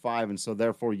 5.5, and so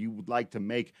therefore you would like to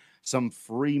make some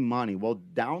free money. Well,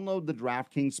 download the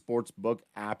DraftKings Sportsbook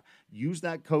app. Use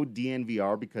that code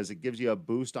DNVR because it gives you a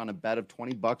boost on a bet of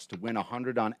 $20 to win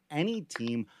 100 on any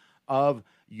team of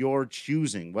your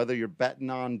choosing. Whether you're betting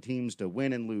on teams to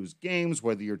win and lose games,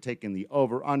 whether you're taking the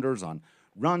over-unders on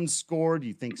runs scored,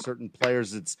 you think certain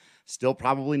players, it's still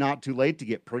probably not too late to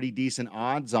get pretty decent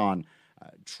odds on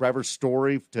Trevor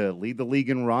Story to lead the league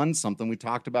in runs, something we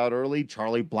talked about early.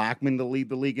 Charlie Blackmon to lead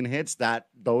the league in hits.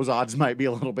 Those odds might be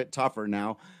a little bit tougher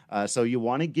now. So you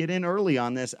want to get in early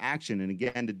on this action. And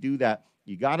again, to do that,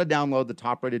 you got to download the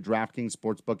top-rated DraftKings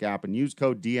Sportsbook app and use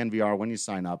code DNVR when you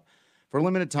sign up. For a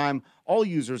limited time, all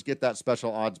users get that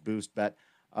special odds boost bet.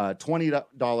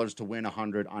 $20 to win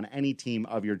 100 on any team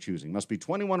of your choosing. Must be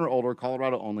 21 or older,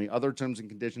 Colorado only. Other terms and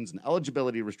conditions and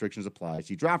eligibility restrictions apply.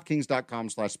 See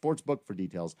DraftKings.com/sportsbook for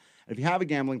details. And if you have a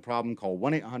gambling problem, call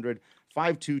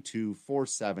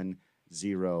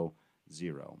 1-800-522-4700.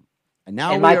 And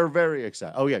now we are very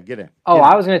excited. Oh, yeah, get in.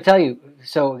 I was going to tell you.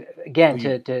 So, again,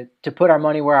 to put our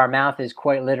money where our mouth is,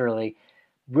 quite literally,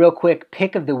 real quick,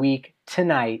 pick of the week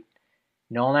tonight.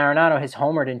 Nolan Arenado has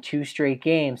homered in 2 straight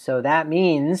games, so that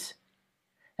means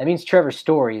Trevor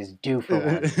Story is due for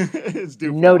one. It's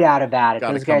due no for doubt about it.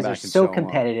 Those guys are so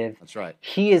competitive. That's right.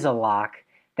 He is a lock.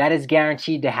 That is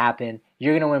guaranteed to happen.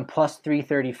 You're going to win plus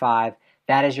 335.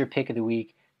 That is your pick of the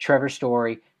week. Trevor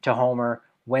Story to homer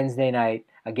Wednesday night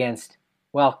against,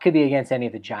 could be against any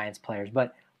of the Giants players,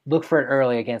 but look for it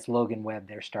early against Logan Webb,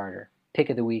 their starter. Pick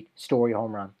of the week, Story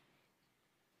home run.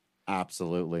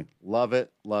 Absolutely. Love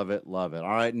it, love it, love it. All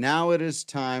right, now it is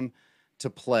time to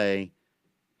play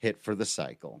Hit for the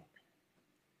Cycle.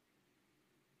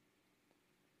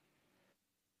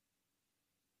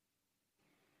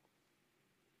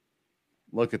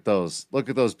 Look at those. Look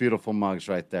at those beautiful mugs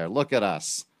right there. Look at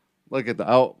us. Look at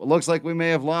it looks like we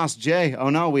may have lost Jay. Oh,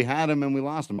 no, we had him and we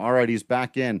lost him. All right, he's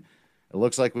back in. It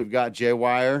looks like we've got Jay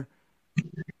Wire.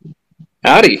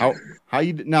 Howdy. How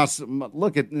you now?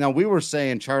 We were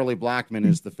saying Charlie Blackmon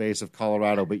is the face of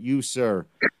Colorado, but you sir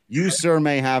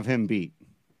may have him beat.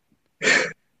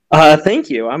 Thank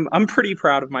you. I'm pretty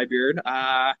proud of my beard.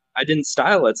 I didn't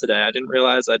style it today. I didn't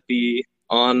realize I'd be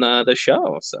on the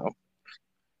show. So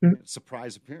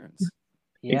surprise appearance.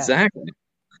 Yeah. Exactly.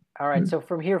 All right. So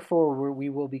from here forward, we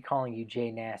will be calling you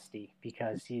Jay Nasty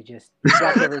because you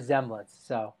got the resemblance.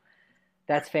 So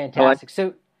that's fantastic.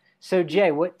 So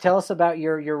Jay, tell us about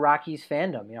your Rockies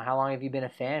fandom. How long have you been a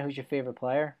fan? Who's your favorite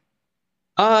player?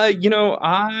 So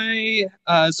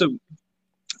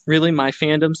really my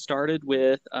fandom started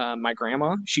with my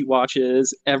grandma. She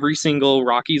watches every single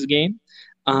Rockies game.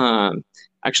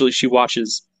 Actually, she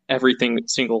watches every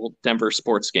single Denver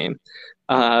sports game,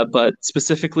 but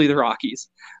specifically the Rockies.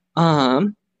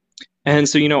 And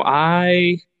so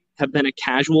I have been a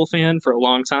casual fan for a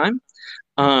long time.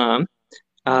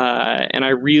 And I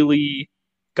really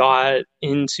got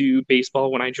into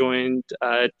baseball when I joined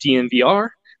DNVR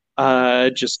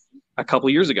just a couple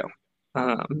years ago.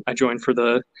 I joined for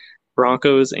the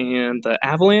Broncos and the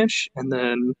Avalanche, and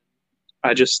then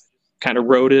I just kind of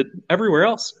rode it everywhere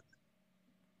else.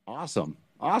 Awesome.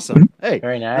 Hey,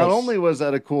 very nice. Not only was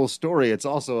that a cool story, it's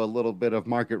also a little bit of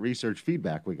market research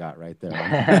feedback we got right there.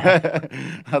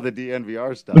 How the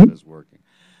DNVR stuff is working.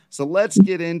 So let's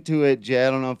get into it, Jay.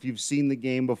 I don't know if you've seen the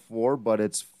game before, but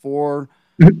it's 4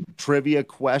 trivia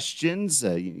questions.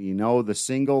 The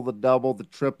single, the double, the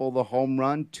triple, the home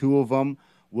run. 2 of them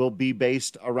will be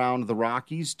based around the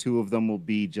Rockies. 2 of them will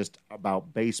be just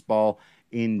about baseball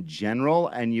in general.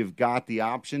 And you've got the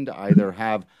option to either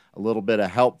have a little bit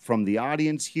of help from the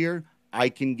audience here. I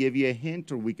can give you a hint,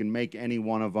 or we can make any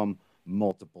one of them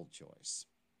multiple choice.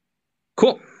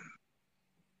 Cool.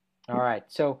 All right,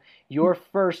 so your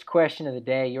first question of the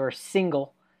day, your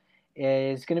single,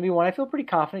 is going to be one I feel pretty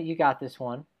confident you got this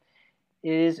one,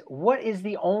 is what is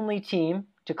the only team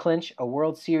to clinch a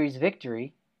World Series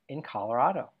victory in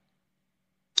Colorado?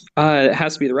 It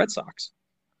has to be the Red Sox.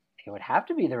 It would have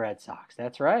to be the Red Sox.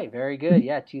 That's right. Very good.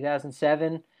 Yeah,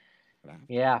 2007.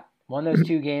 Yeah, won those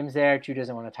 2 games there. Drew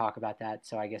doesn't want to talk about that,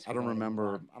 so I guess I don't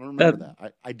remember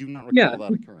that. I do not recall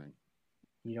that occurring.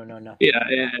 You don't know nothing.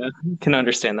 Yeah, can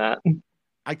understand that.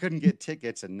 I couldn't get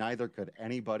tickets, and neither could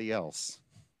anybody else.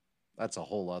 That's a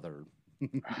whole other.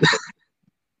 Very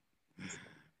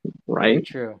Right?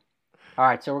 true. All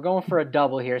right, so we're going for a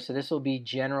double here. So this will be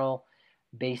general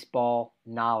baseball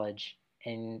knowledge.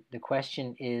 And the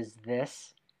question is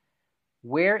this: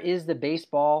 where is the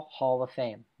Baseball Hall of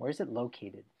Fame? Where is it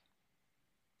located?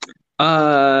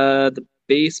 The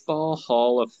Baseball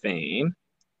Hall of Fame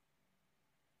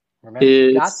Remember,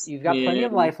 is you've got plenty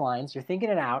of in. lifelines. You're thinking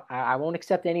it out. I won't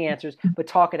accept any answers, but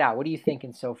talk it out. What are you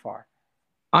thinking so far?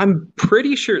 I'm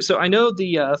pretty sure. So I know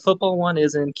the football one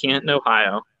is in Canton,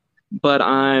 Ohio, but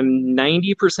I'm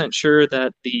 90% sure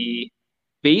that the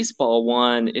baseball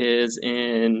one is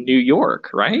in New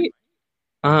York, right?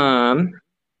 Um,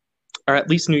 or at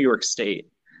least New York State.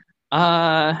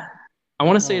 I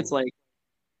want to say it's Oh, like,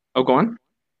 oh, go on.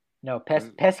 no,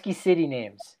 pesky city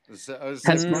names.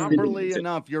 Pesky Properly City.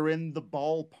 enough, you're in the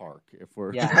ballpark. If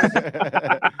we're Yes.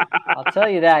 I'll tell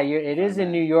you that. It is in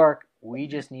Amen. New York. We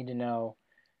just need to know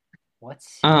what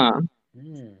city. Uh,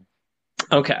 Hmm.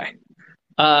 okay.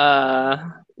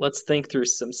 Let's think through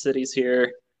some cities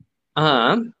here.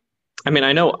 I mean,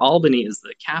 I know Albany is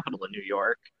the capital of New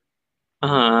York.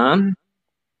 Um,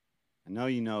 I know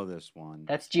you know this one.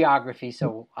 That's geography,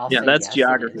 so I'll yeah, say that's yes,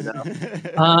 geography it is.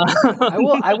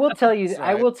 though. I will tell you. That's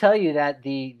I right. will tell you that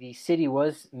the city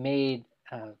was made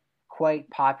quite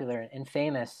popular and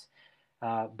famous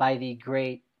by the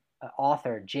great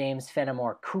author James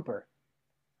Fenimore Cooper.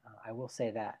 I will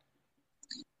say that.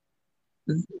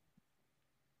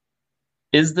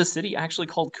 Is the city actually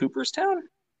called Cooperstown?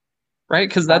 Right?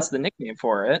 Because that's Final, the nickname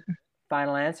for it.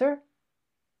 final answer?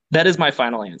 That is my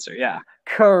final answer. Yeah.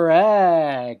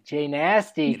 Correct. Jay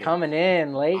Nasty coming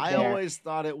in late I there. always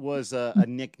thought it was a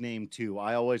nickname too.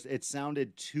 It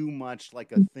sounded too much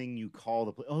like a thing you call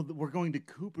the place. Oh, we're going to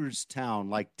Cooperstown,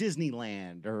 like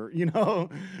Disneyland, or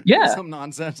Yeah. some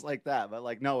nonsense like that. But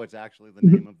like, no, it's actually the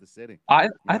name of the city. I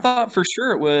Yeah. thought for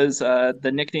sure it was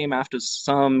the nickname after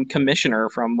some commissioner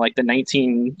from like the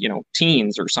 19,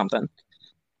 teens or something.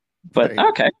 But Right.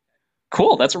 okay.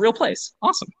 Cool. That's a real place.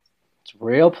 Awesome. It's a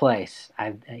real place.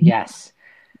 Yes.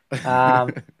 All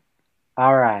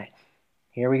right.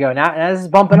 Here we go. Now this is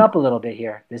bumping up a little bit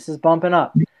here. This is bumping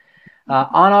up.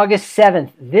 On August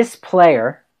 7th, this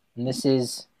player, and this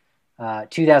is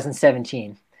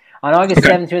 2017. On August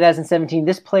 7th, 2017,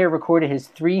 this player recorded his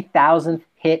 3,000th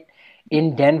hit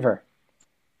in Denver.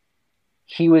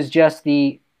 He was just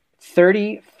the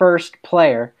 31st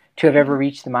player to have ever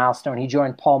reached the milestone. He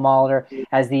joined Paul Molitor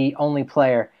as the only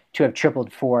player to have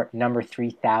tripled for number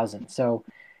 3,000. So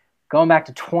going back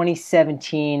to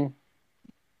 2017,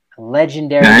 a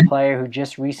legendary player who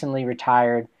just recently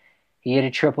retired. He hit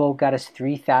a triple, got his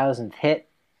 3,000th hit.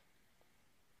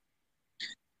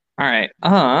 All right.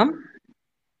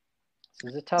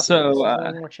 This is a tough one. This is So a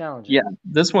little more challenging. yeah,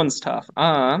 this one's tough.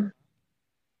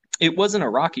 It wasn't a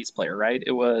Rockies player, right?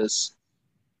 It was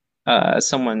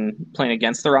someone playing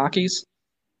against the Rockies.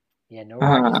 Yeah, no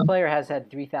Rockies player has had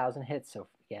 3,000 hits so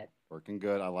yet. Working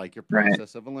good. I like your Right.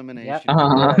 process of elimination. Yep.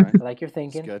 Uh-huh. I like your It's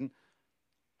thinking. good.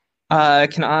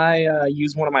 Can I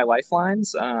use one of my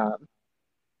lifelines?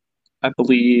 I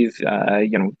believe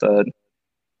the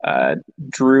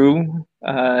Drew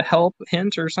help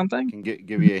hint or something. Can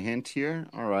give you a hint here.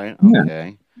 All right. Yeah.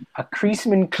 Okay. A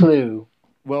Creaseman clue.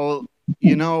 Well,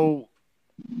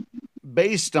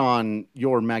 based on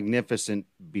your magnificent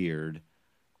beard,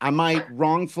 I might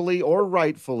wrongfully or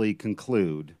rightfully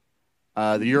conclude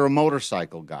that you're a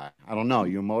motorcycle guy. I don't know.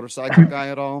 You a motorcycle guy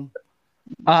at all?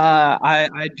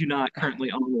 I do not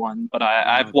currently own one, but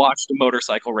I've watched a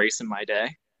motorcycle race in my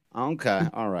day. Okay.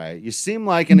 All right. You seem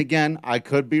like, and again, I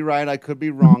could be right. I could be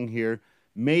wrong here.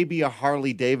 Maybe a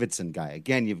Harley Davidson guy.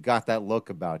 Again, you've got that look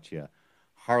about you.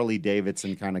 Harley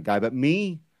Davidson kind of guy. But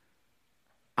me,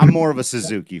 I'm more of a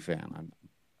Suzuki fan.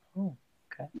 Oh,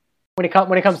 okay. When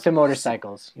it comes to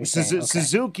motorcycles,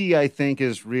 Suzuki, I think,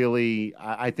 is really.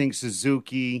 I think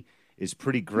Suzuki is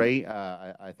pretty great.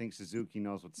 I think Suzuki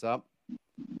knows what's up.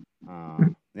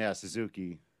 Yeah,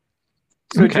 Suzuki.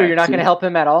 So Drew, you're not going to help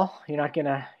him at all. You're not going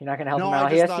to help him No, out.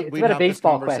 I just thought It's we'd about a have this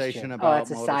baseball conversation question. about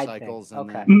That's a side thing. motorcycles. And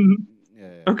Okay. then,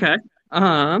 yeah. Okay.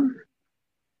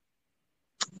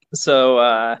 So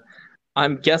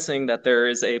I'm guessing that there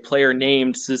is a player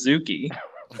named Suzuki.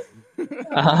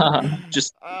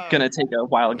 Just gonna take a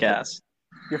wild guess.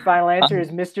 Your final answer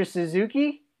is Mr.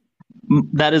 Suzuki?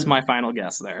 That is my final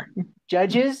guess there.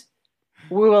 Judges,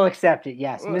 we will accept it.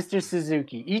 Yes, Mr.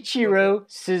 Suzuki. Ichiro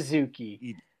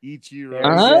Suzuki. Ichiro.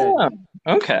 Oh,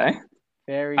 okay.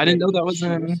 Very I didn't good. know that was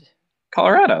in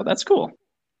Colorado. That's cool.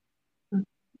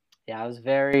 Yeah, I was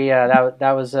very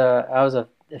that was a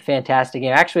a fantastic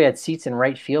game. I actually had seats in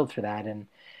right field for that, and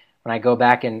when I go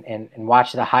back and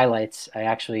watch the highlights, I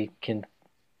actually was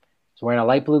wearing a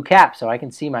light blue cap, so I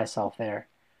can see myself there.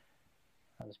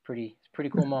 That was pretty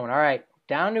cool moment. All right,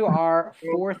 down to our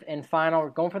fourth and final. We're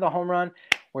going for the home run.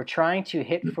 We're trying to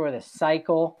hit for the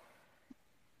cycle,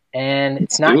 and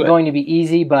it's not going to be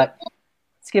easy, but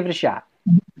let's give it a shot.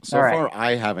 So far,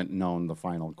 I haven't known the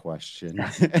final question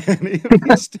any of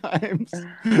these times.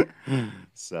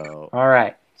 So, all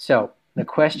right. So the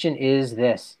question is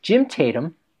this: Jim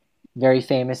Tatum very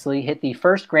famously hit the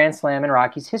first Grand Slam in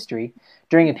Rockies history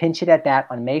during a pinch hit at bat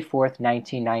on May 4th,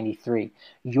 1993.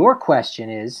 Your question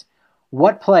is,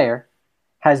 what player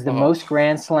has the most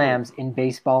Grand Slams in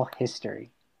baseball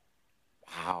history?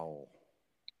 Wow.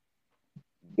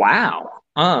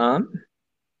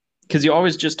 Because you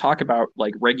always just talk about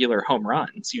like regular home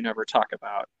runs. You never talk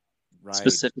about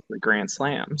specifically Grand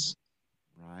Slams.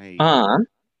 Right.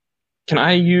 Can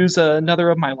I use another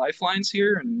of my lifelines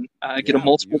here and get a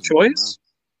multiple choice?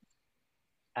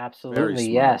 Absolutely,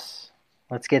 yes.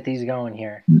 Let's get these going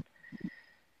here.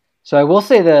 So I will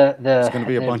say the it's going to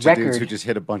be a bunch record, of dudes who just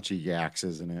hit a bunch of yaks,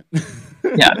 isn't it?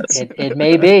 Yeah, it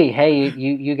may be. Hey,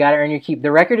 you got to earn your keep.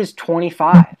 The record is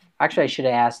 25. Actually, I should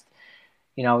have asked.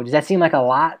 Does that seem like a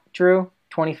lot, Drew?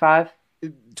 25?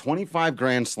 25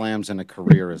 Grand Slams in a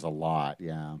career is a lot,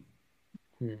 yeah.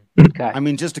 Okay. I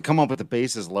mean, just to come up with the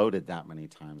bases loaded that many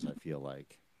times, I feel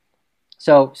like.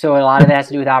 So a lot of that has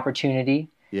to do with opportunity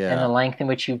and the length in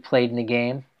which you've played in the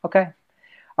game. Okay.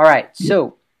 All right.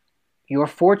 So your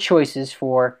four choices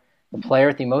for the player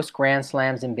with the most Grand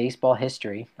Slams in baseball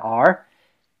history are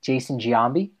Jason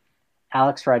Giambi,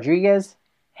 Alex Rodriguez,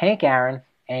 Hank Aaron,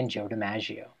 and Joe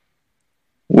DiMaggio.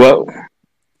 Whoa.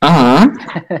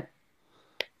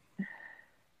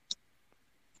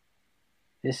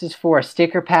 This is for a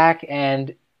sticker pack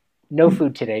and no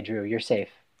food today, Drew. You're safe.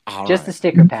 All just right. the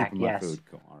sticker pack, yes.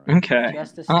 Cool. Right. Okay.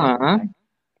 Just the sticker pack.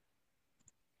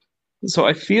 So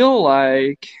I feel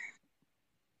like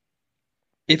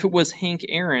if it was Hank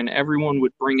Aaron, everyone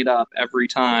would bring it up every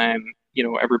time,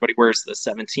 everybody wears the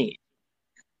 17.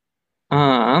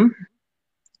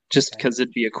 Just because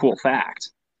it'd be a cool fact.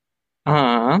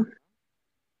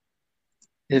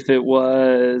 If it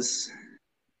was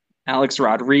Alex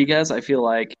Rodriguez, I feel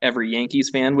like every Yankees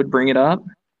fan would bring it up.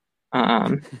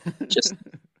 Just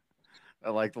I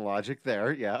like the logic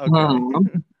there. Yeah.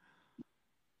 Okay.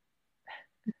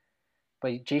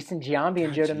 But Jason Giambi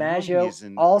and Joe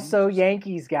DiMaggio, also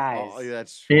Yankees guys. Oh,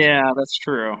 that's true. Yeah, that's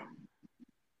true.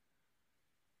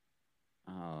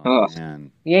 Oh,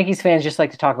 man. The Yankees fans just like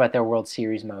to talk about their World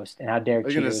Series most and how Derek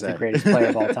Jeter is the greatest player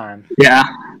of all time. Yeah.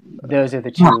 Those are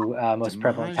the two most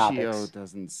prevalent topics.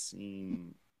 Doesn't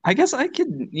seem... I guess I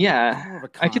could,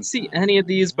 I could see any of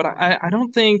these, but I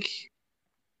don't think...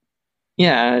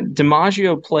 Yeah,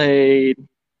 DiMaggio played...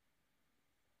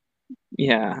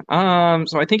 Yeah,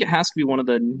 so I think it has to be one of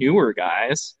the newer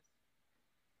guys.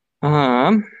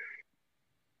 I'm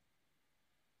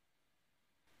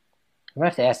going to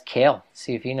have to ask Kale,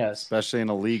 see if he knows. Especially in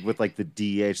a league with, like, the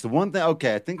DH. The one thing,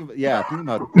 okay, think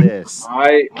about this.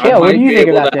 Kale, what do you think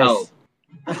about this?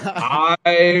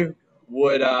 I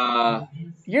would,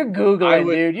 You're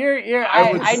Googling, dude.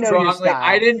 I know your style.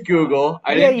 I didn't Google.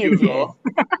 I didn't Google.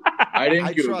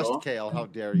 I trust Kale. How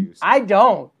dare you? I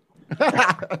don't.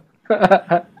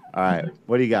 All right,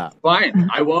 what do you got? Fine,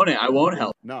 I won't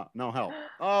help. No help.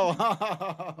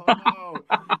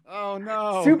 Oh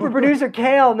no! Super producer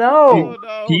Kale, no.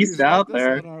 He's out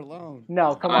there.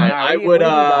 No, come on.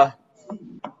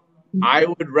 I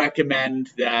would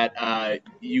recommend that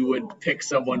you would pick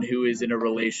someone who is in a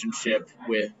relationship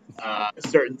with a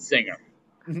certain singer.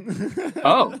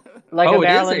 Like a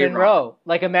Marilyn Monroe.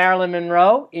 Like a Marilyn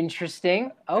Monroe?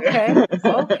 Interesting. Okay.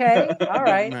 All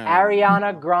right.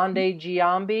 Ariana Grande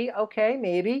Giambi. Okay,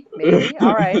 maybe.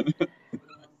 All right.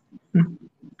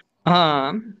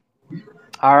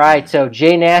 All right, so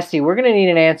Jay Nasty, we're going to need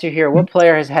an answer here. What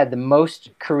player has had the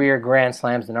most career Grand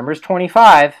Slams? The number is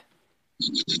 25.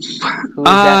 Who is that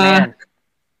man?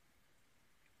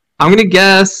 I'm going to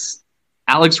guess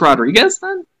Alex Rodriguez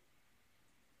then?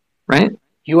 Right?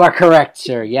 You are correct,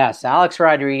 sir. Yes, Alex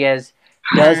Rodriguez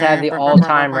does have the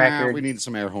all-time record. We need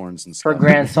some air horns and stuff. For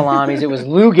Grand Salamis. It was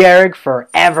Lou Gehrig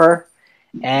forever.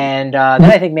 And then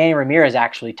I think Manny Ramirez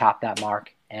actually topped that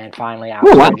mark. And finally,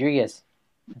 Alex Rodriguez.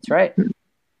 That's right.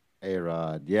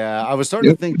 A-Rod. Yeah, I was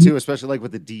starting to think, too, especially like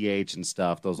with the DH and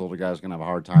stuff, those older guys are going to have a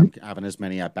hard time having as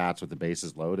many at-bats with the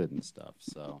bases loaded and stuff.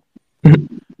 So,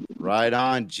 right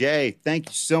on. Jay, thank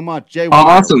you so much. Jay Wire,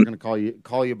 awesome. We're going to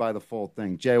call you by the full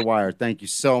thing. Jay Wire, thank you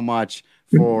so much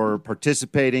for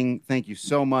participating. Thank you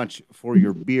so much for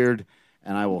your beard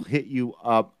and I will hit you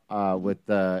up with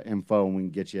the info, and we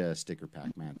can get you a sticker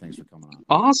pack, man. Thanks for coming on.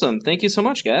 Awesome. Thank you so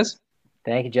much, guys.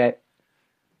 Thank you, Jay.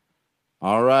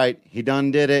 All right, he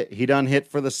done did it. He done hit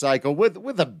for the cycle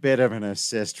with a bit of an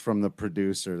assist from the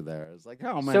producer there. It's like,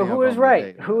 how many? So who was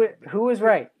right? Who was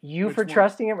right? You Which for one?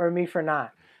 trusting him or me for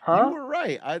not? Huh? You were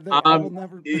right. I will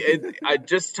never. I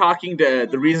just talking to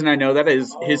the reason I know that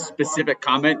is his specific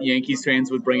comment. Yankees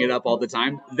fans would bring it up all the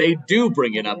time. They do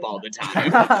bring it up all the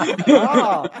time.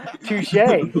 Oh, touche.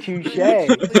 They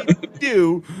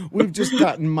do. We've just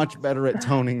gotten much better at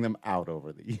toning them out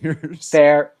over the years.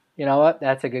 Fair. You know what?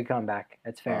 That's a good comeback.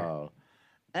 That's fair.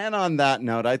 And on that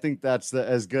note, I think that's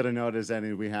as good a note as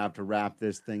any we have to wrap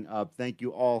this thing up. Thank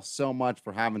you all so much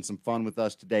for having some fun with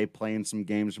us today, playing some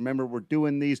games. Remember, we're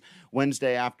doing these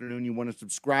Wednesday afternoon. You want to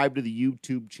subscribe to the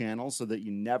YouTube channel so that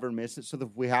you never miss it. So that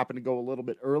if we happen to go a little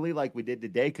bit early like we did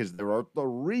today, because there are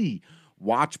 3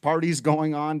 watch parties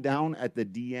going on down at the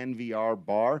DNVR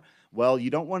bar, well, you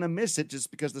don't want to miss it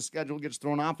just because the schedule gets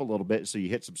thrown off a little bit. So you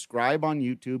hit subscribe on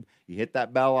YouTube, you hit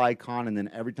that bell icon, and then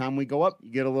every time we go up, you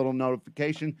get a little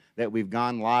notification that we've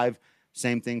gone live.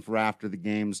 Same thing for after the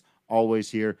games,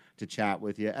 always here to chat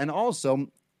with you. And also,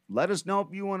 let us know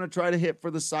if you want to try to hit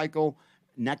for the cycle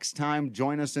next time.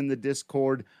 Join us in the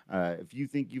Discord. If you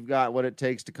think you've got what it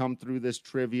takes to come through this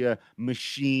trivia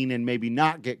machine and maybe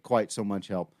not get quite so much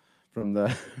help from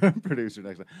the producer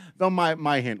next time. Though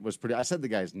my hint was pretty, I said the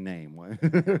guy's name.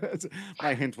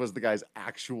 My hint was the guy's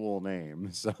actual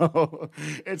name. So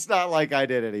it's not like I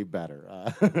did any better.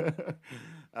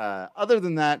 Other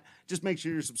than that, just make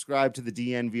sure you're subscribed to the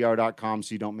DNVR.com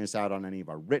so you don't miss out on any of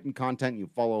our written content. You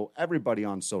follow everybody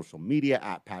on social media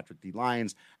at Patrick D.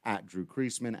 Lyons, at Drew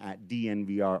Creasman, at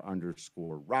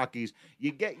DNVR_Rockies.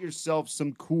 You get yourself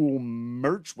some cool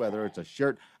merch, whether it's a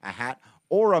shirt, a hat,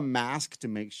 or a mask to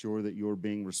make sure that you're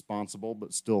being responsible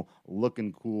but still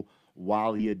looking cool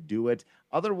while you do it.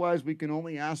 Otherwise, we can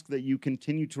only ask that you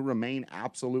continue to remain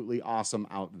absolutely awesome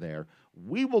out there.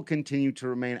 We will continue to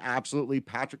remain absolutely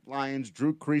Patrick Lyons,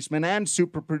 Drew Creasman, and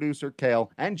super producer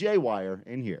Kale and Jay Wire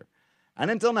in here.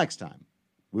 And until next time,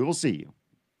 we will see you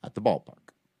at the ballpark.